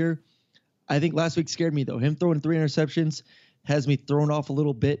good year. I think last week scared me, though. Him throwing 3 interceptions has me thrown off a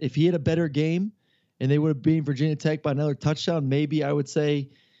little bit. If he had a better game and they would have beaten Virginia Tech by another touchdown, maybe I would say,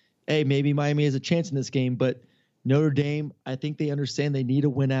 hey, maybe Miami has a chance in this game. But Notre Dame, I think they understand they need to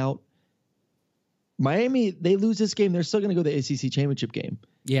win out. Miami, they lose this game, they're still going to go to the ACC championship game.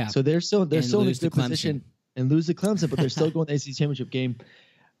 Yeah. So they're still in a good position and lose to Clemson, but they're still going to the ACC championship game.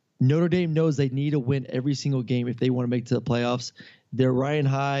 Notre Dame knows they need to win every single game if they want to make it to the playoffs. They're riding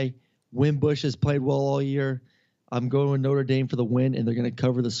high. Wimbush has played well all year. I'm going with Notre Dame for the win, and they're going to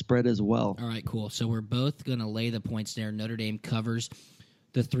cover the spread as well. All right, cool. So we're both going to lay the points there. Notre Dame covers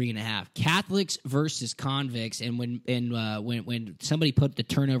the 3.5. Catholics versus convicts, and when somebody put the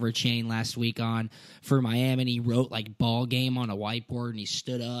turnover chain last week on for Miami, and he wrote like ball game on a whiteboard, and he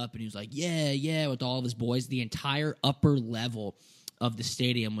stood up and he was like, yeah, with all of his boys. The entire upper level of the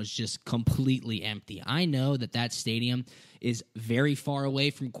stadium was just completely empty. I know that stadium is very far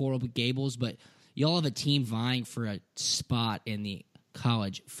away from Coral Gables, but y'all have a team vying for a spot in the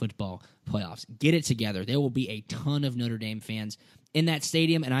college football playoffs. Get it together. There will be a ton of Notre Dame fans in that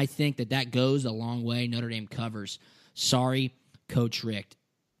stadium, and I think that goes a long way. Notre Dame covers. Sorry, Coach Richt.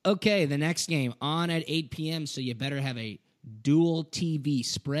 Okay, the next game on at 8 p.m., so you better have a dual TV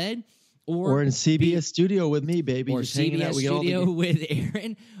spread. Or in CBS studio with me, baby. Or just CBS studio with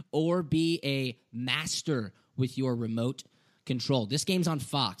Aaron. Or be a master with your remote control. This game's on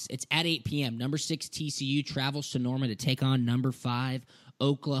Fox. It's at 8 p.m. Number 6 TCU travels to Norman to take on number 5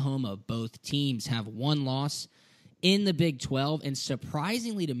 Oklahoma. Both teams have one loss in the Big 12. And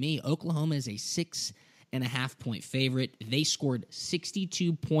surprisingly to me, Oklahoma is a 6.5-point favorite. They scored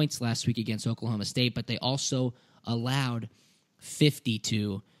 62 points last week against Oklahoma State, but they also allowed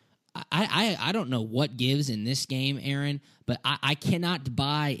 52. I don't know what gives in this game, Aaron, but I cannot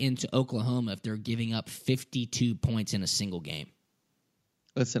buy into Oklahoma if they're giving up 52 points in a single game.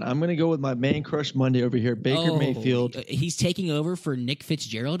 Listen, I'm going to go with my man crush Monday over here, Baker Mayfield. He's taking over for Nick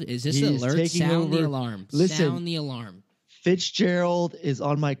Fitzgerald. Is this an alert? Sound the alarm. Listen, sound the alarm. Fitzgerald is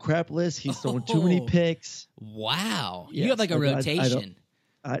on my crap list. He's throwing too many picks. Wow. Yes, you have like a rotation.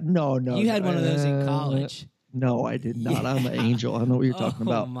 No. You had one of those in college. No, I did not. I'm an angel. I don't know what you're talking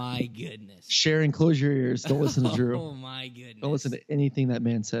about. Oh, my goodness. Sharon, close your ears. Don't listen to Drew. Oh, my goodness. Don't listen to anything that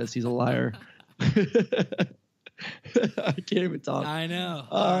man says. He's a liar. I can't even talk. I know.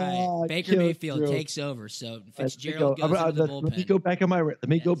 All right. Baker Mayfield takes over. So Fitzgerald goes into the bullpen. Let me go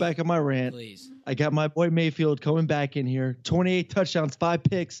back on my rant. Please. I got my boy Mayfield coming back in here. 28 touchdowns, 5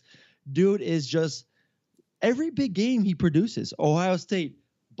 picks. Dude is just every big game he produces. Ohio State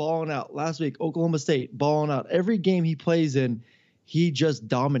balling out. Last week, Oklahoma State balling out. Every game he plays in, he just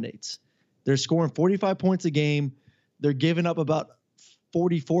dominates. They're scoring 45 points a game. They're giving up about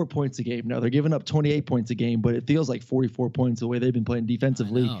 44 points a game. Now they're giving up 28 points a game, but it feels like 44 points the way they've been playing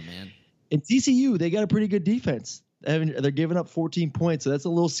defensively. Oh man. In TCU, they got a pretty good defense. They're giving up 14 points, so that's a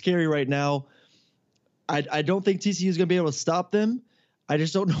little scary right now. I don't think TCU is going to be able to stop them. I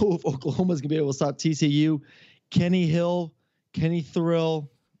just don't know if Oklahoma is going to be able to stop TCU. Kenny Hill, Kenny Thrill,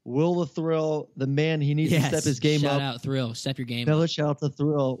 Will the Thrill, the man, he needs to step his game up. Shout out Thrill, step your game Another up. shout out to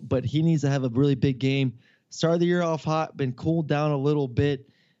Thrill, but he needs to have a really big game. Start of the year off hot, been cooled down a little bit.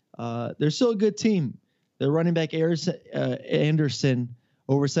 They're still a good team. Their running back Anderson,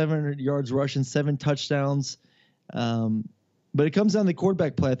 over 700 yards rushing, 7 touchdowns. But it comes down to the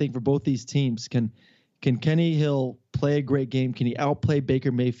quarterback play, I think, for both these teams. Can Kenny Hill play a great game? Can he outplay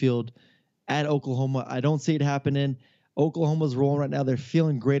Baker Mayfield at Oklahoma? I don't see it happening. Oklahoma's rolling right now. They're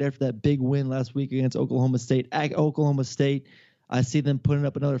feeling great after that big win last week against Oklahoma State. At Oklahoma State, I see them putting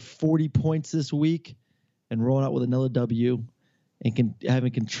up another 40 points this week and rolling out with another W and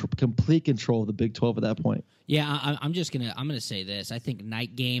having complete control of the Big 12 at that point. Yeah, I'm gonna say this. I think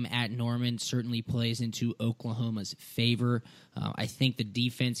night game at Norman certainly plays into Oklahoma's favor. I think the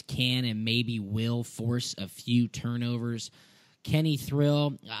defense can and maybe will force a few turnovers. Kenny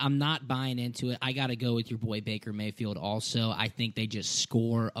Thrill, I'm not buying into it. I got to go with your boy Baker Mayfield also. I think they just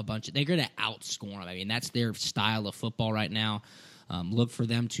score a bunch. They're going to outscore them. I mean, that's their style of football right now. Look for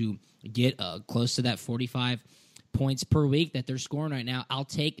them to get close to that 45 points per week that they're scoring right now. I'll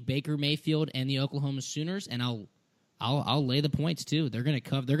take Baker Mayfield and the Oklahoma Sooners, and I'll lay the points too. They're going to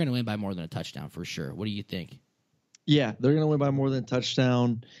cover. They're going to win by more than a touchdown for sure. What do you think? Yeah, they're going to win by more than a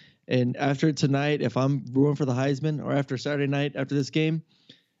touchdown. And after tonight, if I'm rooting for the Heisman, or after Saturday night after this game,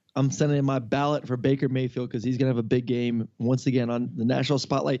 I'm sending in my ballot for Baker Mayfield because he's going to have a big game once again on the national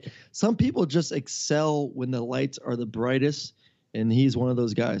spotlight. Some people just excel when the lights are the brightest, and he's one of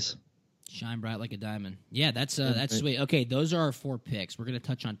those guys. Shine bright like a diamond. Yeah, that's sweet. Okay, those are our 4 picks. We're going to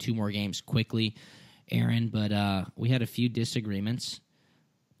touch on 2 more games quickly, Aaron, but we had a few disagreements.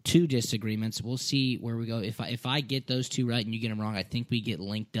 2 disagreements. We'll see where we go. If I get those 2 right and you get them wrong, I think we get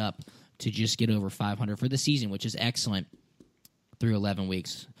linked up to just get over 500 for the season, which is excellent through 11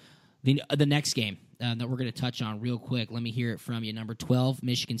 weeks. The next game that we're going to touch on real quick, let me hear it from you. Number 12,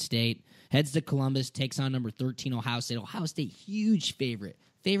 Michigan State, heads to Columbus, takes on number 13, Ohio State. Ohio State, huge favorite.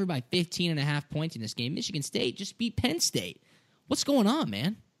 Favored by 15.5 points in this game. Michigan State just beat Penn State. What's going on,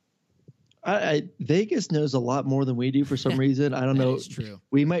 man? Vegas knows a lot more than we do for some reason. I don't know. That's true.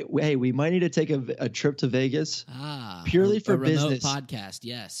 We might need to take a trip to Vegas. Purely for business podcast.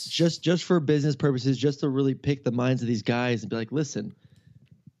 Yes. Just for business purposes, just to really pick the minds of these guys and be like, listen,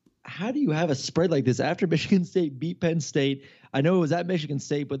 how do you have a spread like this after Michigan State beat Penn State? I know it was at Michigan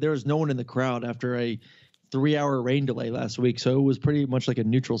State, but there was no one in the crowd after a 3-hour rain delay last week. So it was pretty much like a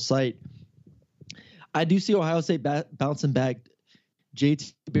neutral site. I do see Ohio State bouncing back.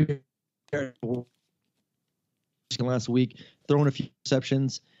 JT last week, throwing a few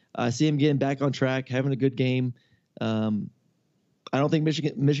interceptions. I see him getting back on track, having a good game. I don't think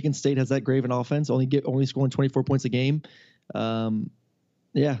Michigan State has that great of an offense, only scoring 24 points a game.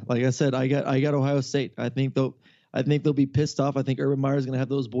 Yeah, like I said, I got Ohio State. I think they'll be pissed off. I think Urban Meyer is going to have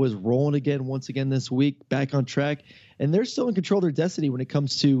those boys rolling once again this week, back on track, and they're still in control of their destiny when it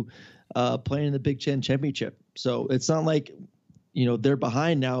comes to playing in the Big Ten championship. So it's not like they're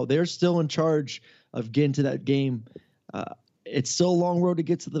behind now. They're still in charge of getting to that game. It's still a long road to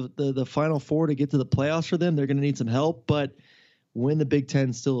get to the Final Four, to get to the playoffs for them. They're going to need some help, but win the Big Ten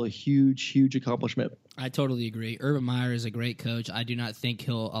is still a huge, huge accomplishment. I totally agree. Urban Meyer is a great coach. I do not think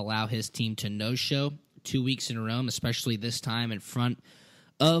he'll allow his team to no-show 2 weeks in a row, especially this time in front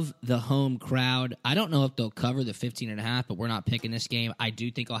of the home crowd. I don't know if they'll cover the 15.5, but we're not picking this game. I do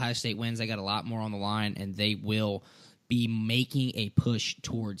think Ohio State wins. They got a lot more on the line, and they will be making a push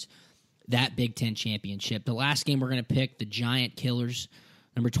towards that Big Ten championship. The last game we're going to pick, the Giant Killers,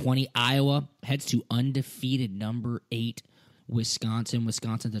 number 20, Iowa, heads to undefeated number 8, Wisconsin.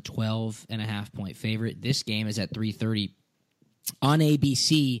 Wisconsin's a 12.5-point favorite. This game is at 3:30 on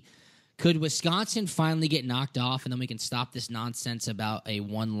ABC. Could Wisconsin finally get knocked off, and then we can stop this nonsense about a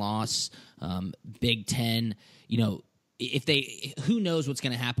one-loss Big Ten? Who knows what's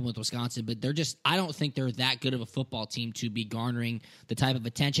going to happen with Wisconsin, but I don't think they're that good of a football team to be garnering the type of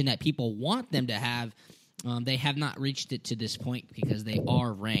attention that people want them to have They have not reached it to this point because they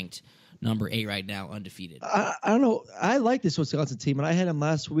are ranked number 8 right now, undefeated. I don't know. I like this Wisconsin team, and I had them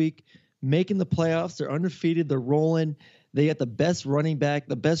last week making the playoffs. They're undefeated. They're rolling. They got the best running back,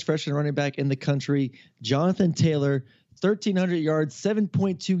 the best freshman running back in the country, Jonathan Taylor, 1,300 yards,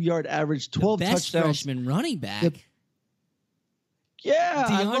 7.2 yard average, 12 the best touchdowns. Freshman running back. Yeah,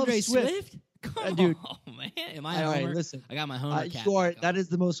 I love DeAndre Swift. Swift. Come Dude. on, man. Am I a All right, homer? listen. I got my homer cap. You are. back on. That is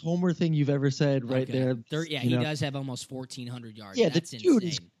the most homer thing you've ever said, right Okay. there. He You know? does have almost 1,400 yards. Yeah, That's the dude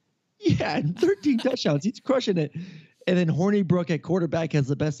is. insane. Yeah, and 13 touchdowns. He's crushing it. And then Horny Brook at quarterback has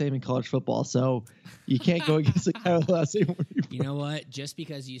the best name in college football, so you can't go against the guy with the last name. Horny Brook. You know what? Just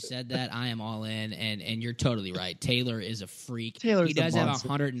because you said that, I am all in, and you're totally right. Taylor is a freak. Taylor's he a does have monster.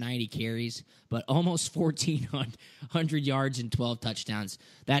 190 carries, but almost 1,400 yards and 12 touchdowns.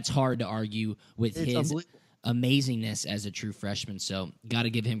 That's hard to argue with It's his unbelievable. amazingness as a true freshman. So, got to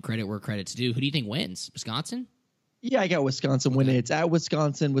give him credit where credit's due. Who do you think wins? Wisconsin? Yeah, I got Wisconsin winning. It's at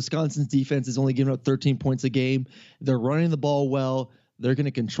Wisconsin. Wisconsin's defense is only giving up 13 points a game. They're running the ball well. They're going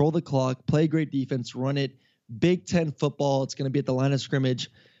to control the clock, play great defense, run it. Big Ten football. It's going to be at the line of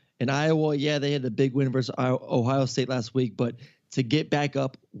scrimmage. And Iowa, yeah, they had the big win versus Ohio State last week, but to get back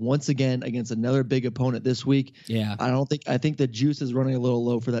up once again against another big opponent this week, Yeah. I think the juice is running a little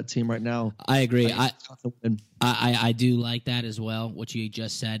low for that team right now. I agree. Wisconsin win. I do like that as well, what you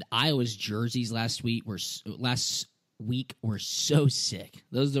just said. Iowa's jerseys last week were so sick.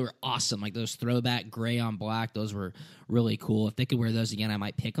 Those were awesome. Like those throwback gray on black, those were really cool. If they could wear those again, I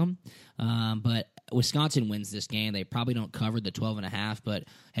might pick them. But Wisconsin wins this game. They probably don't cover the 12.5, but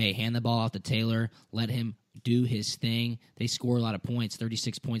hey, hand the ball off to Taylor. Let him do his thing. They score a lot of points,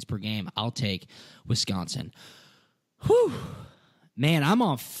 36 points per game. I'll take Wisconsin. Whew. Man, I'm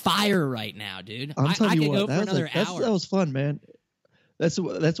on fire right now, dude. I'm I telling could you go what, for another hour. that was fun, man. That's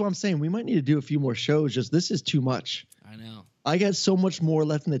what I'm saying. We might need to do a few more shows. Just this is too much. I know. I got so much more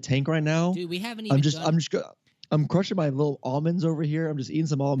left in the tank right now. Dude, we haven't even I'm crushing my little almonds over here. I'm just eating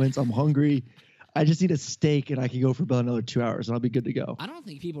some almonds. I'm hungry. I just need a steak and I can go for about another 2 hours and I'll be good to go. I don't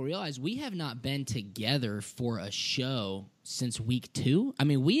think people realize we have not been together for a show since week 2. I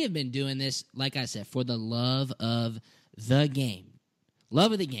mean, we have been doing this, like I said, for the love of the game.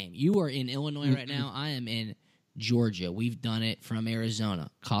 Love of the game. You are in Illinois right now. I am in Georgia. We've done it from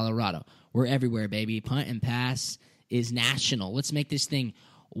Arizona, Colorado. We're everywhere, baby. Punt and Pass is national. Let's make this thing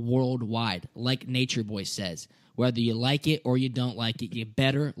worldwide. Like Nature Boy says, whether you like it or you don't like it, you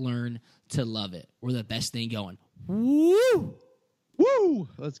better learn to love it. We're the best thing going. Woo! Woo!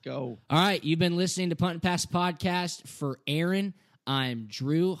 Let's go. All right, you've been listening to Punt and Pass Podcast. For Aaron, I'm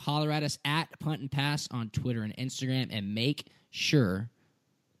Drew. Holler at us at Punt and Pass on Twitter and Instagram, and make sure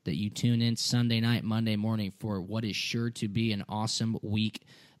that you tune in Sunday night, Monday morning for what is sure to be an awesome Week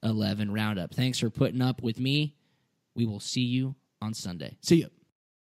 11 roundup. Thanks for putting up with me. We will see you on Sunday. See you.